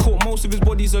abode. He caught most of his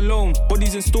bodies alone.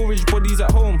 Bodies in storage, bodies at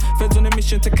home. Feds on a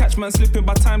mission to catch man slipping.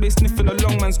 By time they sniffing a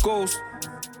long man's ghost.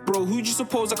 Bro, who'd you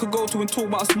suppose I could go to and talk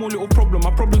about a small little problem?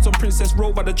 My problem's on Princess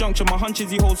Road by the junction. My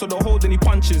hunches he holds, so the hold and he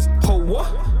punches. Hold what?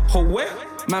 Hold where?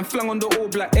 Man flung on the all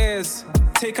black airs.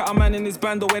 Take out a man in his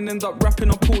bando and end up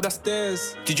rapping up all the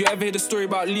stairs. Did you ever hear the story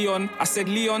about Leon? I said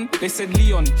Leon, they said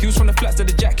Leon. He was from the flats that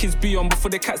the jack kids be on.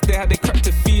 Before the cats they had they cracked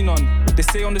a fiend on. They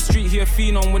say on the street he a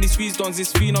fiend on. When he squeezed on,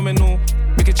 it's phenomenal.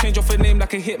 Make a change off a name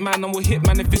like a hitman, and we'll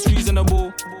hitman if it's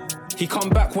reasonable. He come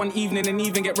back one evening and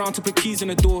even get round to put keys in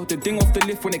the door. The ding off the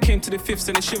lift when it came to the fifths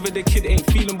and the shiver the kid ain't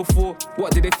feeling before.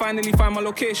 What, did they finally find my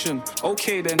location?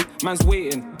 Okay then, man's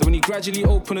waiting. Then when he gradually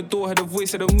opened the door, heard a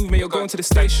voice said, "Move, mate, you're going to the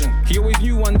station." He always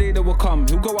knew one day they would come.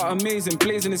 He'll go out amazing,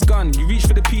 blazing his gun. He reached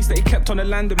for the piece that he kept on the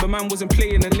landing, but man wasn't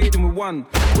playing and laid him with one.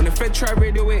 When the Fed tried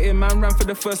radio waiting, man ran for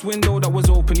the first window that was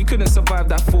open. He couldn't survive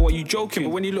that fall, are you joking?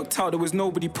 But when he looked out, there was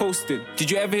nobody posted.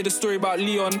 Did you ever hear the story about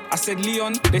Leon? I said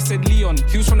Leon, they said Leon.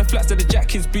 He was from the flats that the jack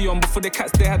kids be on. Before the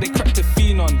cats they had they cracked a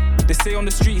fiend on. They say on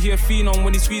the street he a fiend on.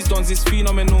 When he squeezed on, it's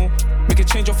phenomenal. Make a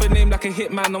change off a name like a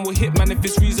hitman, and we'll hitman if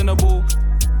it's reasonable.